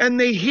 and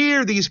they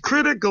hear these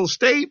critical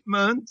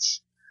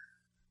statements,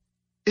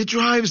 it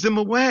drives them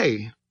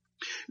away.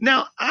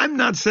 Now, I'm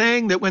not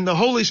saying that when the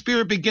Holy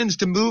Spirit begins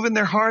to move in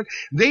their heart,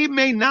 they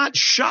may not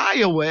shy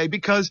away,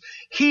 because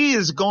he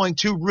is going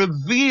to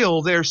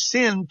reveal their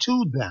sin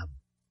to them.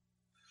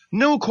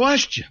 No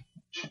question.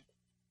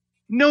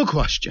 No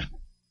question.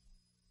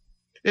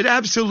 It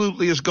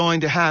absolutely is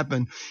going to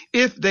happen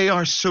if they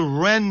are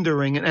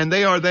surrendering and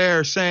they are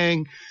there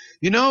saying,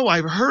 you know,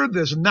 I've heard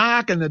this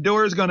knock and the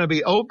door is going to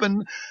be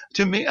open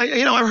to me.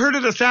 I've heard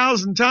it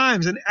 1,000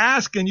 times, and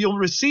ask and you'll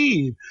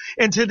receive.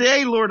 And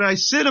today, Lord, I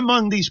sit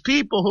among these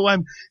people who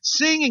I'm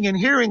singing and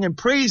hearing and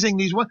praising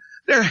these.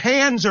 Their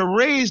hands are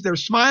raised. They're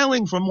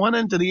smiling from one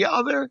end to the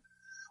other.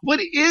 What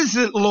is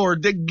it,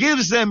 Lord, that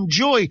gives them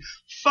joy?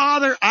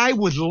 Father, I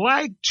would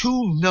like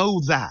to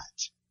know that.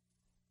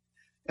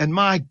 And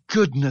my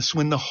goodness,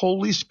 when the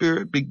Holy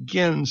Spirit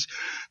begins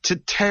to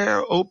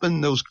tear open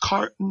those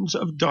curtains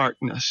of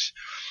darkness,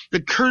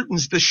 the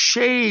curtains, the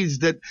shades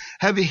that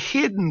have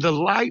hidden the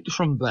light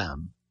from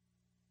them,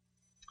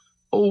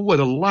 oh, what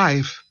a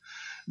life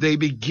they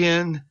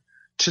begin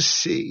to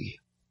see.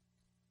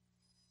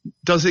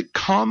 Does it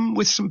come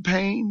with some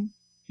pain?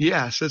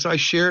 Yes, as I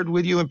shared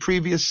with you in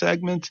previous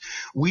segments,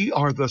 we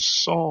are the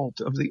salt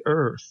of the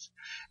earth.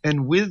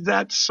 And with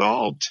that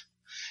salt,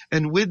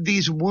 and with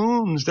these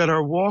wounds that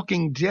our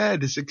walking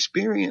dead has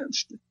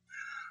experienced,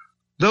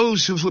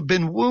 those who have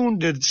been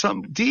wounded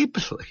some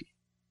deeply,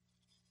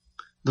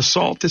 the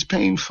salt is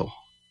painful,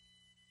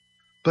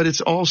 but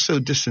it's also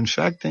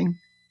disinfecting.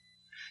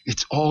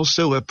 It's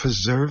also a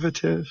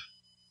preservative.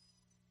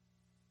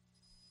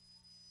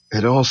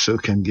 It also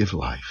can give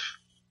life.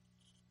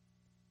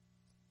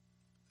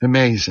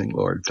 Amazing,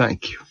 Lord.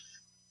 Thank you.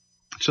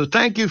 So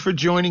thank you for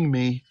joining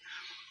me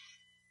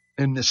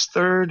in this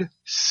third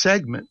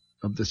segment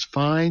of this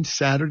fine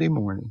Saturday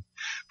morning.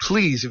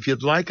 Please, if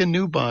you'd like a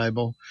new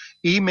Bible,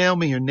 email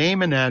me your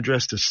name and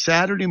address to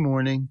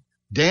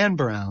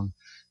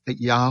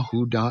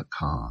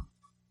SaturdayMorningDanBrown@yahoo.com.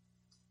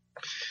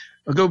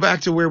 I'll go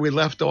back to where we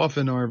left off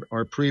in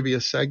our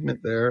previous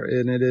segment there,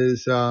 and it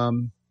is,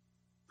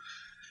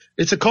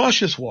 it's a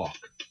cautious walk.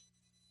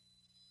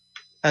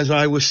 As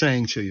I was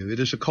saying to you, it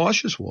is a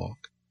cautious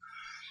walk,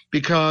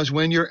 because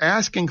when you're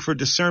asking for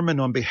discernment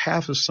on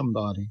behalf of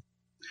somebody,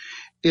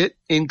 it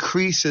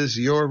increases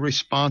your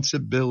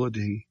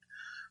responsibility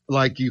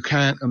like you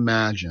can't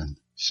imagine.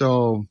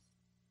 So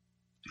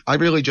I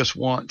really just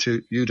want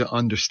you to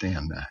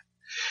understand that.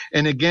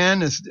 And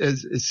again, as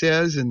it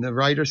says, and the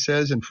writer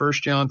says in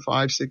 1 John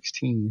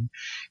 5:16,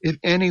 if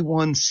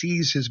anyone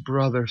sees his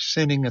brother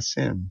sinning a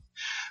sin,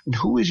 and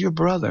who is your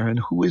brother and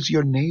who is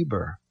your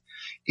neighbor?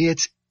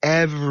 It's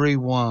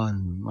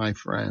everyone, my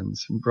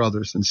friends and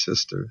brothers and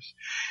sisters.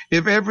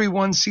 If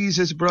everyone sees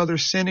his brother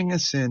sinning a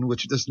sin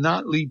which does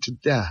not lead to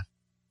death,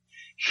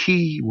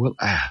 he will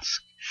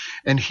ask,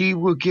 and he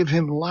will give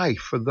him life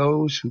for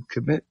those who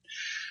commit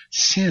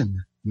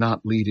sin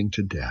not leading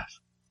to death.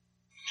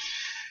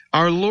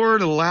 Our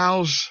Lord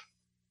allows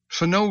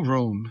for no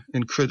room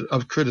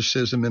of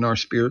criticism in our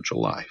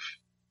spiritual life,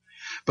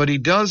 but he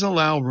does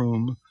allow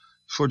room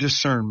for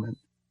discernment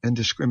and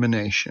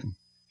discrimination.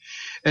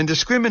 And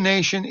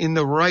discrimination in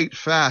the right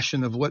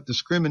fashion of what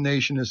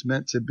discrimination is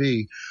meant to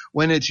be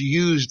when it's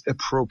used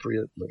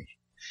appropriately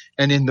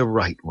and in the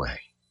right way.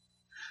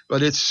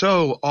 But it's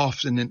so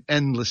often and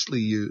endlessly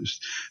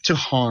used to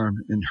harm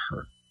and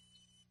hurt.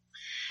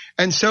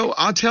 And so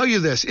I'll tell you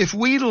this, if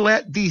we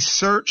let these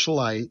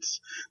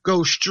searchlights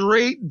go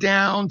straight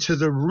down to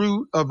the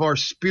root of our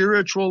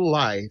spiritual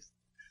life,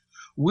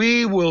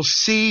 we will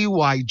see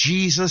why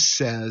Jesus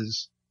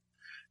says,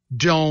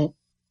 don't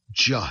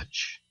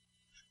judge.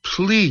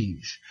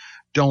 Please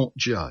don't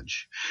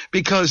judge.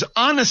 Because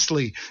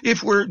honestly,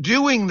 if we're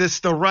doing this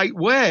the right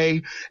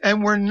way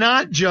and we're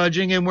not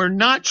judging and we're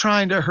not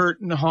trying to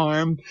hurt and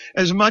harm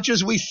as much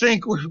as we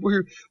think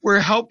we're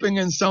helping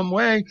in some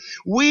way,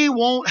 we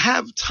won't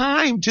have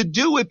time to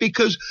do it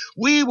because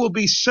we will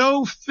be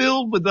so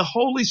filled with the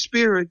Holy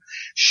Spirit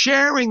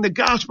sharing the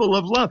gospel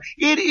of love.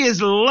 It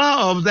is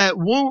love that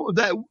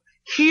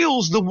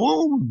heals the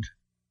wound.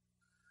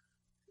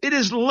 It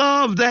is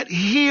love that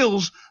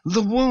heals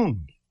the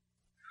wound.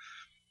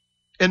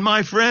 And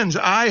my friends,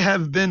 I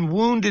have been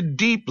wounded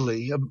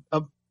deeply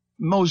of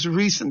most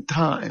recent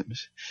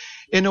times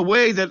in a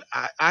way that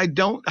I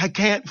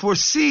can't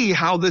foresee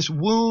how this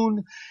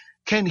wound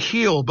can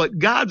heal. But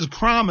God's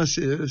promise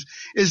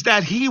is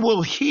that He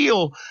will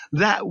heal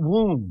that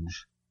wound.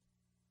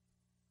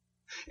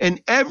 And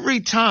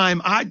every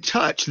time I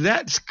touch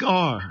that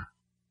scar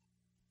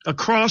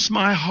across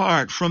my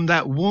heart from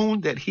that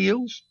wound that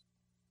heals,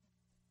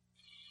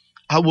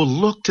 I will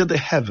look to the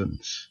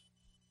heavens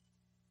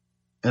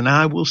and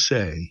I will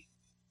say,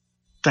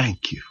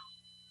 thank you,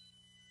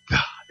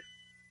 God.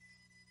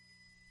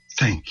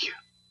 Thank you.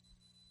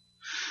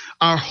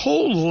 Our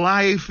whole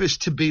life is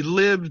to be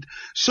lived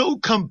so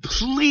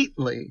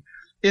completely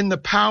in the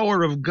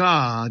power of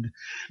God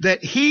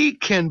that He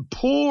can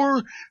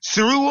pour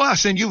through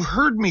us. And you've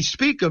heard me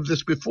speak of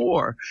this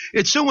before.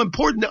 It's so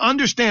important to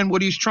understand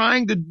what He's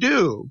trying to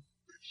do.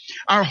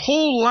 Our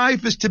whole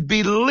life is to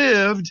be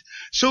lived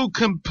so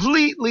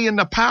completely in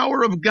the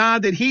power of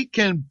God that He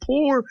can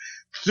pour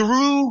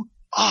through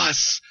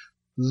us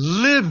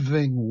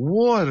living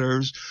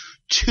waters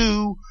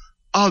to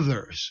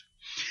others.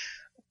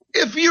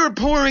 If you're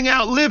pouring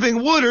out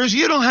living waters,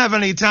 you don't have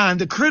any time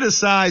to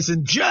criticize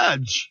and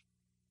judge,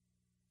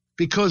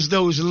 because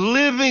those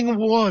living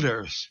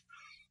waters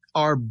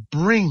are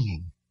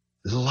bringing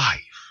life.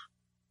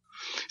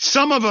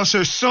 Some of us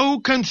are so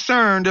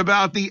concerned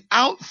about the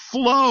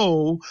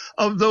outflow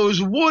of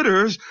those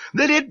waters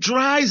that it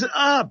dries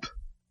up.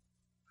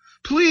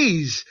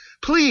 Please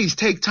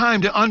take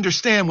time to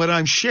understand what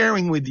I'm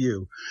sharing with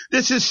you.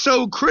 This is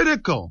so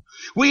critical.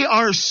 We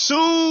are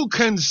so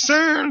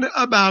concerned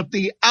about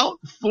the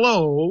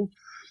outflow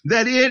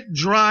that it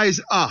dries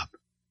up.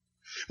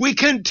 We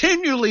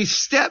continually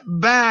step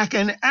back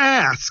and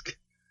ask,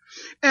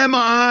 am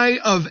I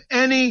of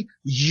any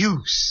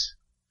use?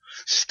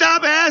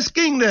 Stop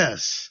asking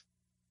this.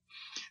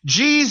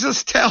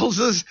 Jesus tells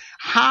us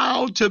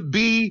how to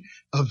be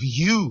of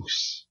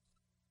use.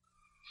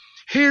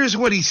 Here's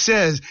what He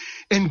says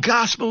in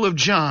Gospel of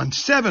John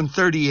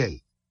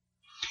 7:38.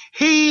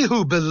 He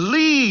who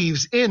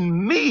believes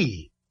in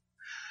me,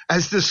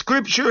 as the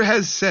scripture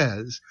has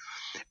says,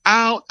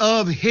 out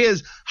of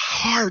his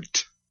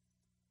heart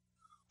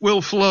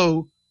will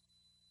flow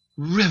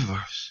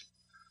rivers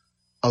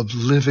of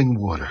living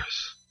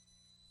waters.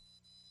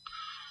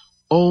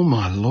 Oh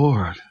my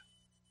Lord,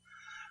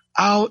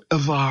 out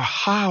of our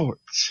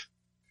hearts,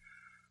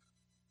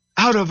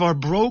 out of our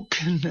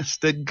brokenness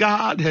that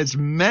God has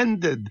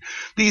mended,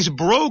 these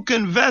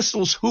broken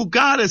vessels who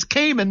God has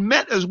came and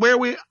met us where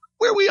we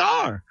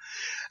are.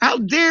 How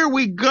dare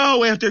we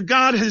go after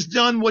God has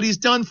done what He's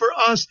done for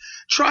us,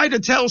 try to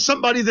tell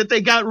somebody that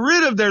they got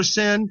rid of their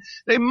sin.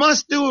 They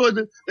must do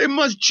it. They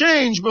must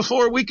change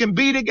before we can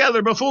be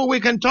together, before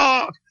we can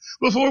talk,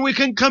 before we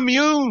can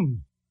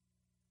commune.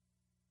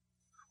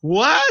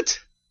 What?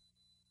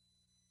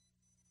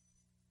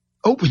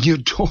 Open your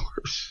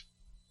doors.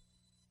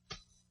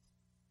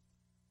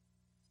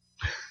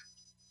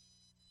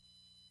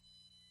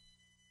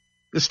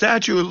 The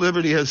Statue of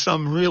Liberty has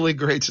some really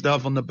great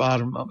stuff on the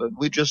bottom of it.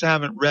 We just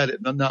haven't read it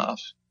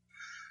enough.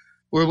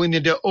 Where we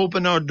need to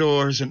open our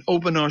doors and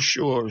open our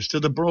shores to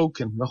the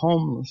broken, the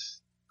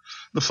homeless,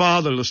 the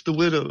fatherless, the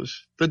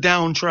widows, the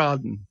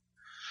downtrodden.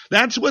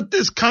 That's what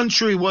this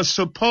country was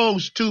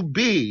supposed to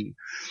be.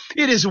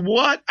 It is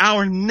what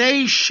our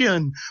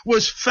nation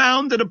was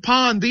founded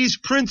upon, these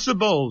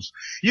principles.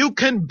 You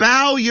can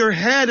bow your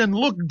head and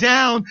look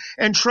down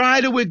and try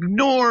to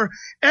ignore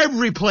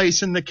every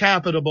place in the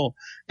capital,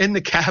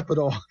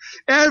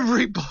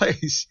 every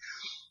place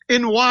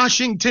in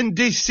Washington,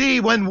 D.C.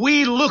 When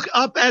we look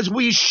up as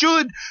we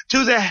should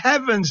to the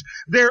heavens,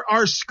 there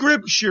are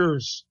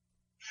scriptures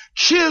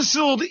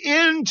chiseled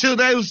into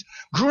those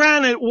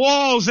granite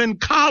walls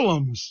and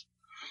columns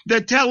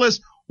that tell us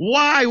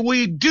why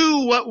we do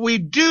what we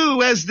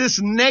do as this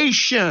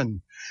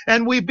nation.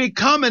 And we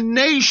become a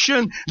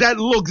nation that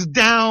looks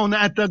down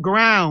at the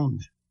ground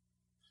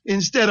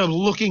instead of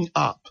looking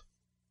up.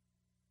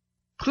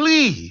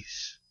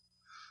 please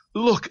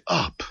look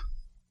up.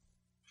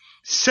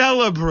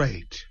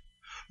 Celebrate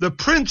the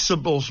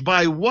principles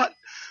by what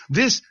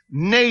this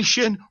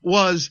nation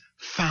was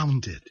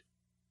founded.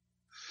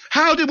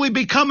 How did we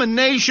become a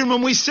nation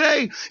when we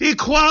say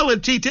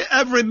equality to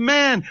every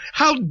man?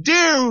 How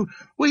dare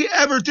we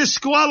ever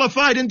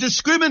disqualified and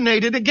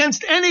discriminated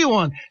against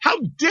anyone? How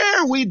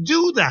dare we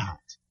do that?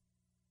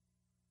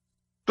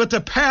 But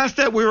the path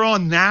that we're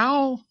on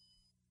now,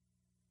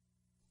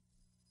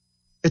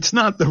 it's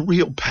not the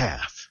real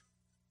path.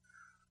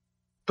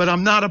 But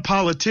I'm not a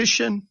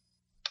politician.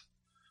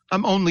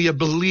 I'm only a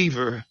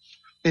believer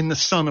in the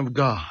Son of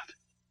God.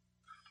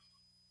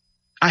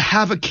 I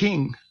have a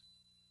king.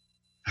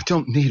 I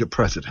don't need a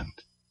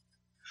president.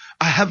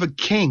 I have a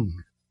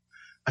king.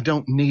 I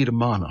don't need a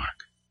monarch.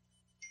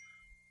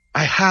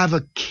 I have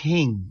a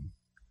king.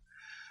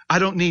 I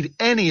don't need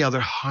any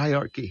other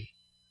hierarchy.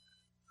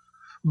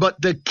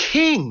 But the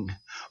king,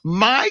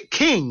 my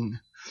king,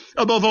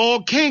 above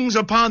all kings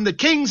upon the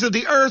kings of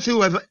the earth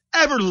who have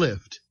ever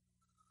lived,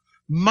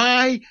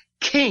 my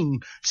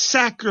king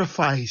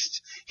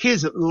sacrificed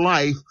his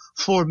life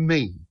for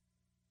me.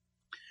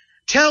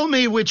 Tell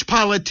me which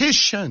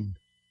politician,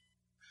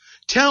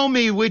 tell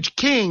me which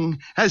king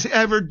has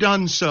ever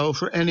done so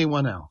for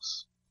anyone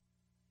else.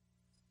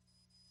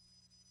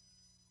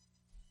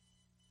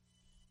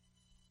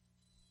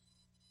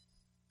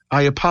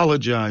 I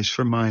apologize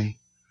for my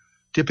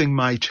dipping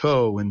my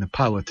toe in the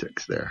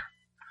politics there.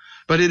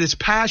 But it is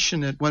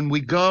passionate when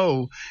we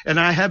go, and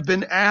I have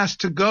been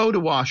asked to go to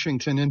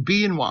Washington and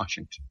be in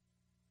Washington.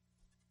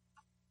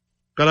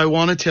 But I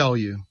want to tell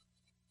you,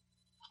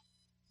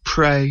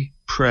 pray,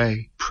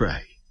 pray,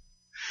 pray.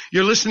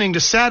 You're listening to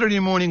Saturday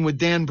Morning with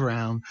Dan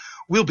Brown.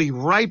 We'll be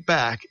right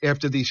back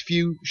after these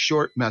few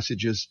short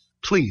messages.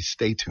 Please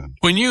stay tuned.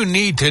 When you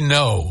need to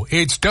know,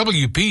 it's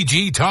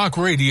WPG Talk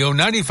Radio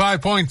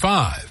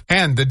 95.5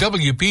 and the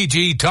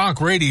WPG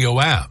Talk Radio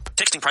app.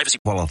 Texting privacy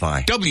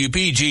qualify.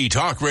 WPG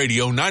Talk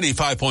Radio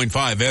 95.5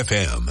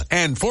 FM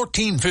and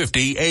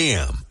 1450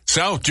 AM.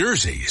 South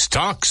Jersey's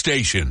talk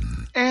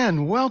station.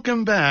 And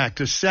welcome back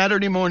to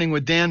Saturday Morning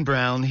with Dan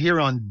Brown here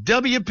on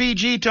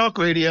WPG Talk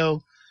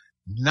Radio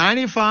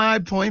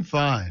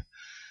 95.5.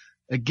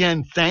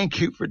 Again, thank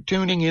you for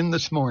tuning in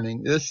this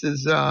morning. This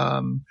is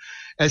a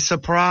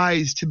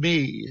surprise to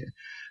me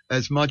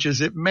as much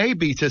as it may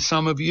be to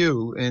some of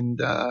you, and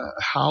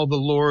how the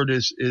Lord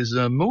is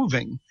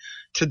moving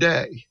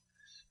today.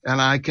 And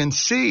I can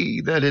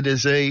see that it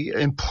is a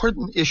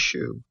important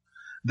issue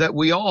that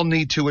we all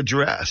need to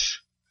address.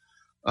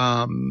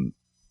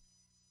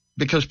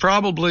 Because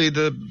probably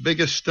the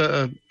biggest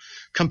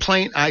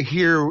complaint I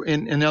hear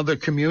in other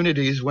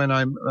communities when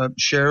I'm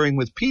sharing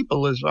with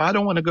people is, I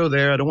don't want to go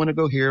there, I don't want to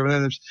go here.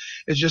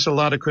 It's just a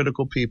lot of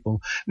critical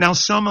people. Now,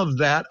 some of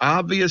that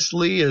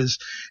obviously is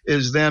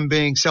them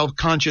being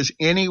self-conscious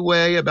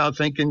anyway about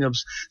thinking of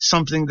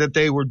something that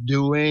they were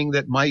doing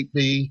that might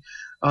be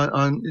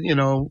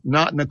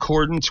not in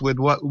accordance with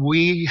what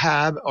we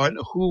have or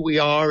who we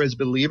are as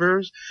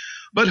believers.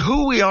 But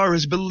who we are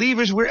as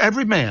believers, we're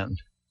every man.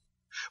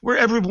 We're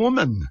every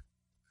woman.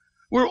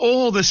 We're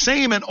all the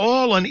same and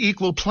all on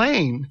equal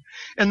plane.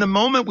 And the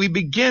moment we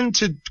begin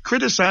to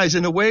criticize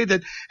in a way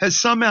that has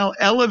somehow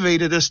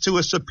elevated us to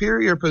a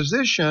superior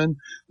position,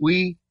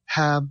 we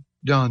have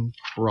done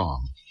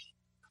wrong.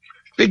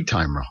 Big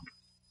time wrong.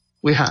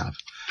 We have.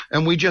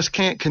 And we just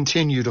can't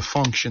continue to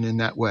function in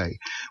that way.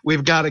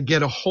 We've got to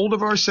get a hold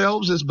of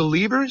ourselves as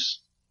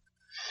believers.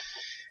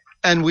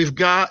 And we've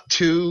got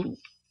to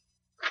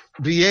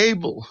be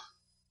able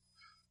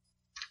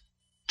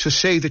to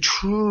say the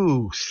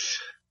truth.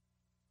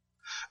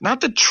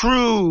 Not the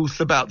truth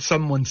about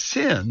someone's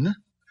sin,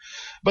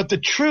 but the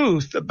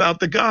truth about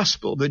the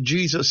gospel that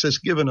Jesus has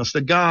given us,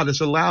 that God has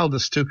allowed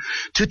us to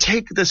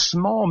take this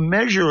small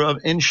measure of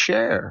and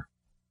share.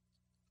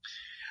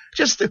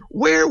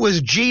 Where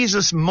was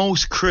Jesus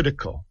most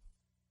critical?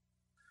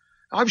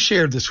 I've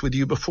shared this with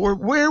you before.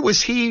 Where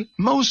was he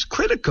most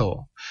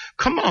critical?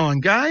 Come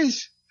on,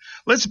 guys.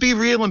 Let's be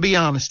real and be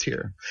honest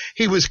here.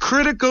 He was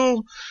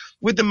critical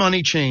with the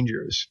money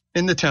changers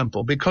in the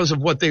temple because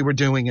of what they were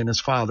doing in his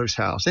father's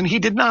house. And he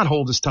did not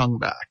hold his tongue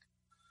back.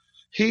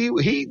 He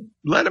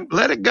let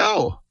it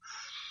go.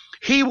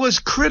 He was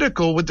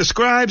critical with the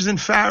scribes and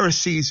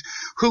Pharisees,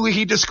 who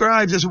he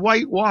describes as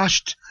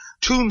whitewashed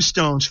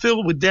tombstones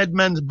filled with dead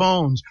men's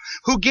bones,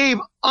 who gave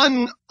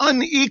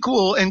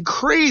unequal and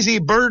crazy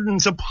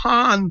burdens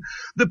upon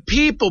the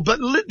people, but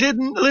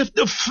didn't lift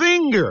a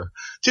finger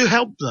to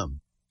help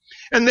them.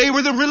 And they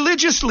were the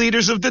religious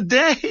leaders of the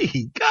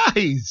day.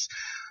 Guys,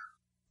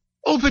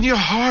 open your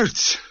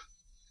hearts.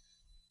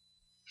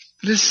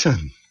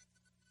 Listen.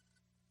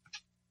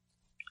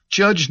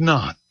 Judge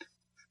not,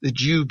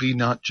 that you be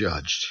not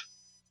judged.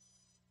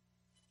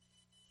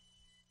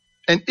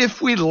 And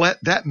if we let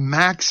that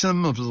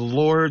maxim of the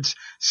Lord's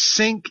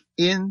sink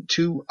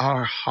into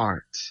our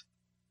hearts,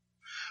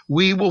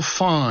 we will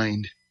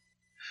find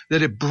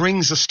that it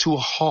brings us to a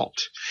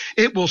halt.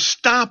 It will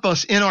stop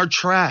us in our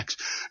tracks.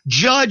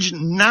 Judge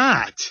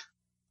not.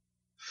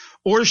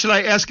 Or should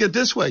I ask it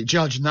this way?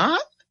 Judge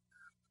not?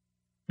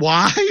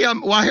 Why?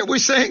 Why are we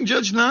saying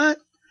judge not?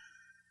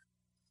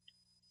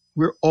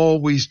 We're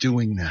always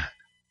doing that.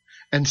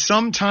 And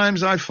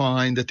sometimes I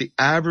find that the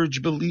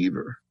average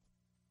believer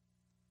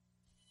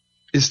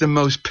is the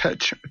most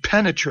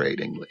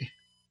penetratingly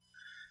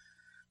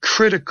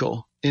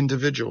critical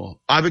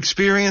individual. I've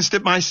experienced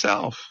it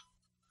myself.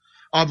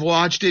 I've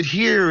watched it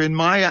here in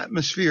my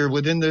atmosphere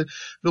within the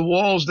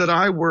walls that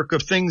I work,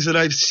 of things that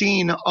I've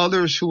seen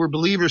others who were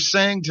believers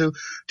saying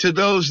to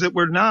those that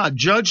were not,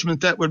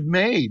 judgment that were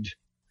made.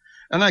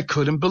 And I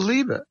couldn't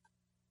believe it.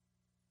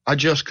 I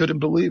just couldn't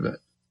believe it.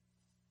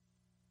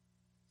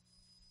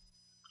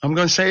 I'm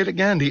going to say it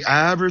again. The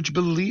average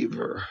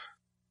believer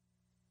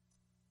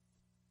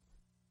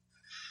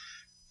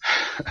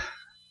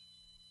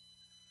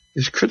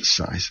is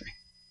criticizing.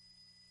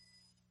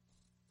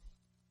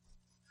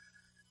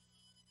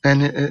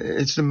 And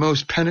it's the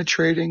most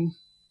penetrating,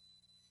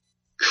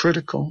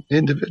 critical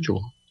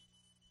individual.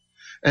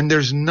 And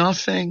there's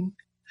nothing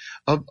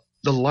of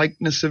the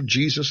likeness of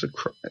Jesus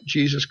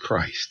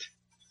Christ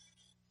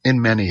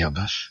in many of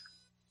us.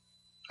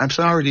 I'm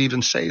sorry to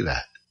even say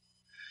that.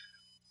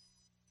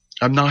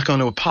 I'm not going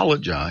to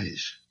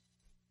apologize,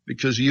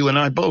 because you and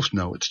I both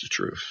know it's the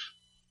truth.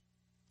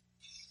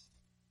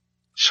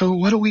 So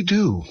what do we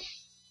do?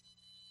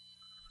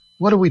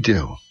 What do we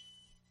do?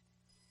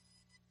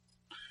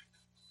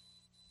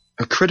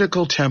 A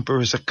critical temper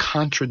is a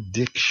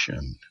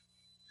contradiction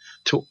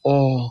to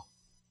all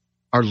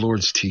our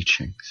Lord's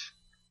teachings.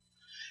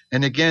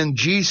 And again,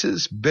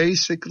 Jesus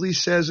basically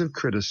says of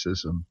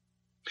criticism,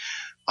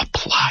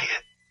 apply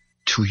it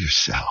to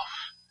yourself.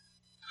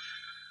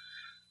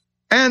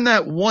 And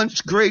that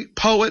once great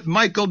poet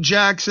Michael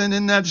Jackson,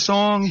 in that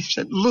song, he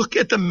said, look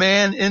at the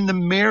man in the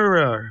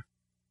mirror.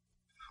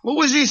 What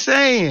was he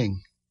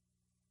saying?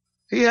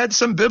 He had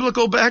some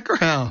biblical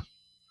background.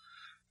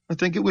 I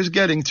think it was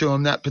getting to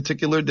him that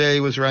particular day. He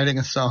was writing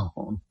a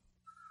song.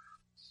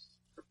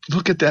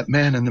 Look at that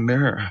man in the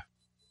mirror.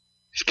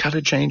 He's got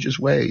to change his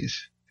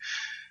ways.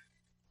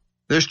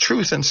 There's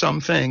truth in some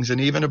things,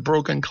 and even a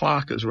broken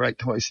clock is right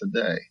twice a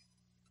day.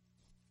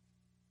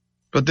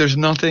 But there's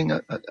nothing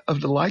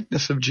of the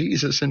likeness of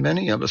Jesus in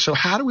many of us. So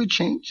how do we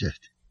change it?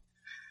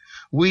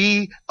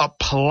 We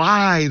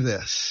apply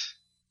this.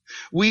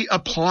 We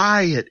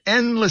apply it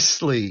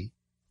endlessly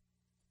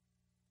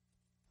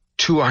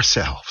to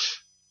ourselves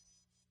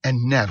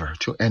and never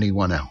to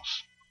anyone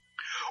else.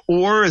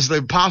 Or as the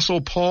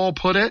Apostle Paul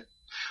put it,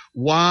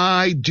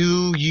 why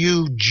do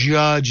you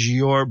judge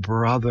your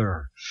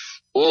brother?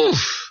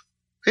 Oof.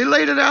 He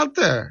laid it out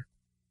there.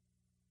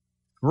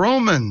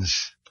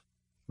 Romans,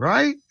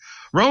 right?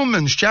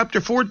 Romans chapter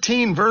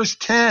 14, verse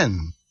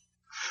 10.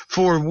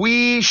 For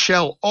we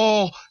shall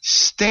all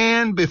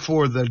stand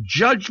before the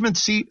judgment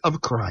seat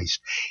of Christ.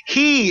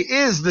 He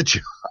is the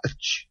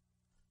judge,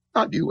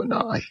 not you and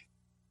I.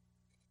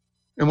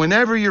 And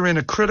whenever you're in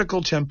a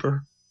critical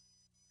temper,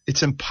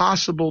 it's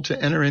impossible to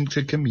enter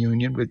into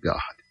communion with God.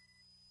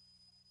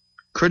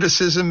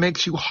 Criticism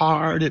makes you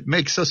hard. It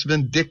makes us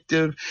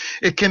vindictive.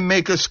 It can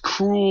make us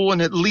cruel,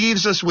 and it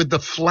leaves us with the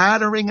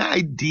flattering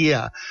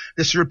idea,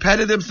 this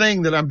repetitive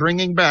thing that I'm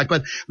bringing back,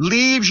 but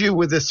leaves you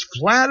with this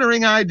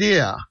flattering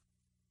idea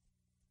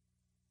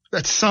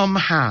that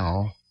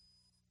somehow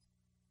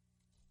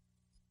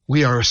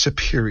we are a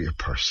superior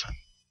person.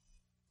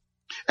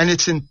 And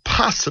it's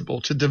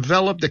impossible to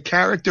develop the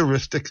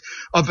characteristics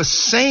of a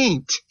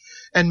saint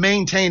and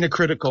maintain a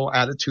critical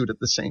attitude at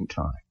the same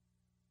time.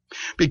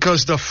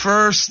 Because the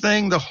first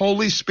thing the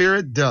Holy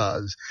Spirit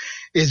does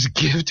is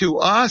give to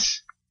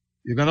us,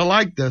 you're going to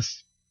like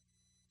this,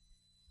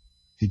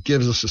 He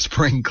gives us a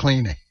spring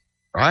cleaning,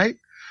 right?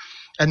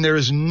 And there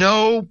is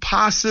no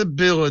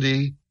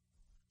possibility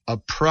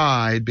of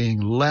pride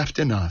being left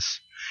in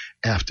us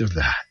after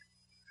that.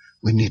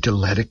 We need to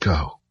let it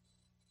go.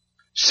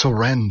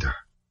 Surrender,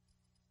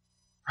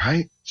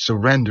 right?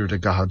 Surrender to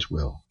God's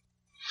will.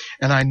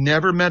 And I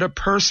never met a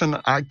person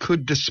I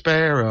could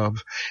despair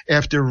of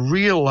after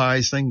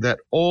realizing that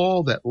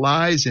all that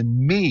lies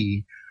in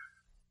me,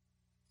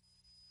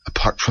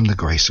 apart from the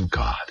grace of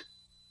God.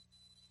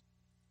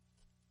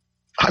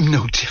 I'm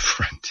no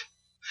different.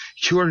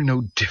 You're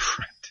no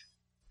different.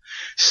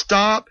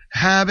 Stop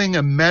having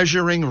a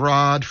measuring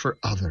rod for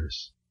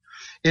others.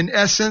 In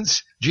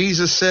essence,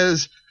 Jesus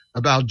says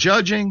about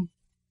judging,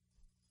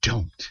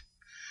 don't.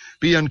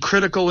 Be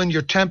uncritical in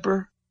your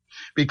temper.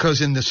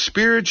 Because in the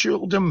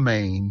spiritual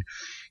domain,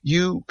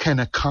 you can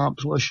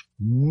accomplish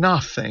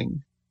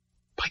nothing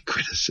by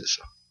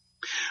criticism.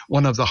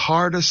 One of the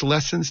hardest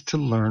lessons to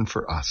learn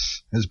for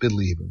us as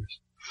believers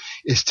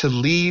is to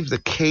leave the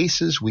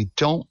cases we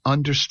don't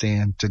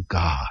understand to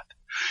God.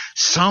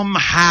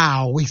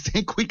 Somehow we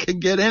think we can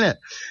get in it.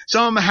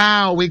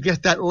 Somehow we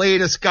get that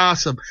latest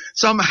gossip.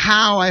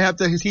 Somehow I have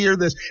to hear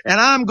this, and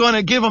I'm going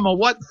to give them a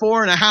what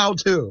for and a how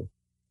to.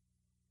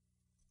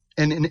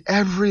 And in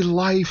every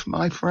life,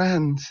 my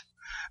friends,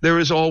 there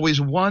is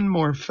always one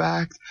more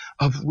fact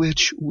of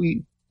which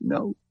we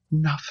know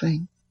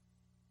nothing.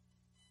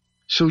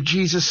 So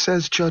Jesus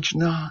says, judge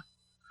not.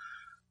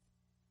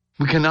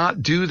 We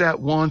cannot do that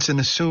once and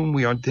assume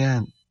we are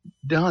done.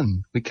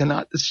 We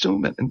cannot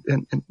assume it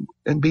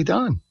and be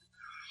done.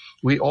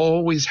 We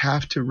always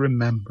have to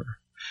remember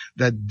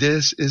that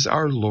this is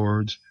our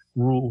Lord's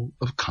rule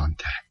of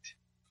contact.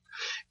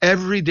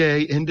 Every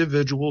day,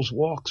 individuals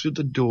walk through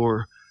the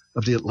door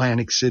of the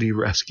Atlantic City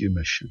Rescue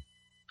Mission.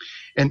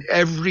 And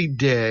every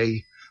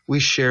day, we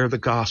share the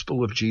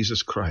gospel of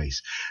Jesus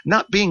Christ,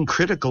 not being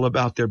critical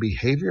about their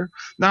behavior,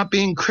 not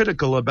being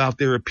critical about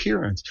their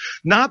appearance,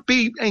 not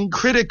being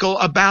critical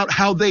about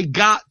how they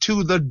got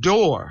to the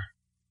door.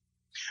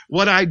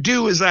 What I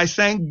do is I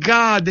thank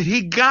God that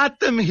He got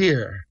them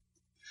here.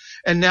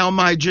 And now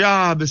my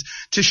job is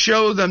to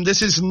show them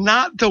this is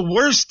not the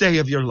worst day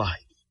of your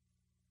life.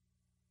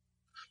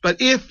 But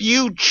if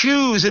you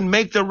choose and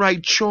make the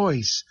right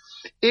choice,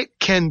 it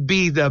can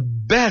be the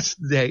best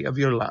day of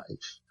your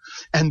life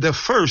and the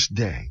first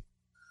day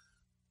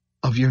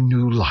of your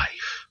new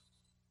life.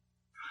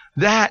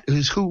 That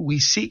is who we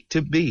seek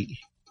to be.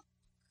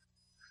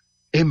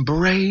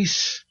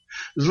 Embrace,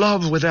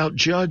 love without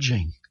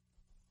judging.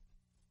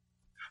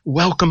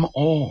 Welcome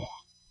all.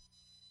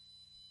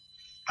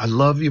 I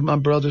love you, my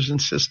brothers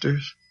and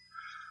sisters.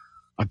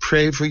 I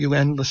pray for you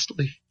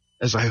endlessly,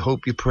 as I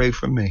hope you pray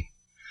for me.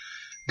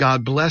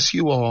 God bless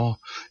you all,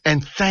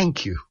 and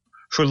thank you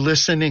for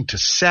listening to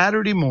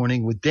Saturday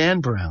Morning with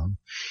Dan Brown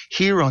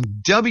here on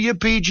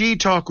WPG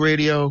Talk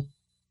Radio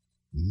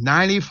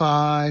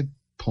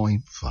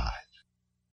 95.5.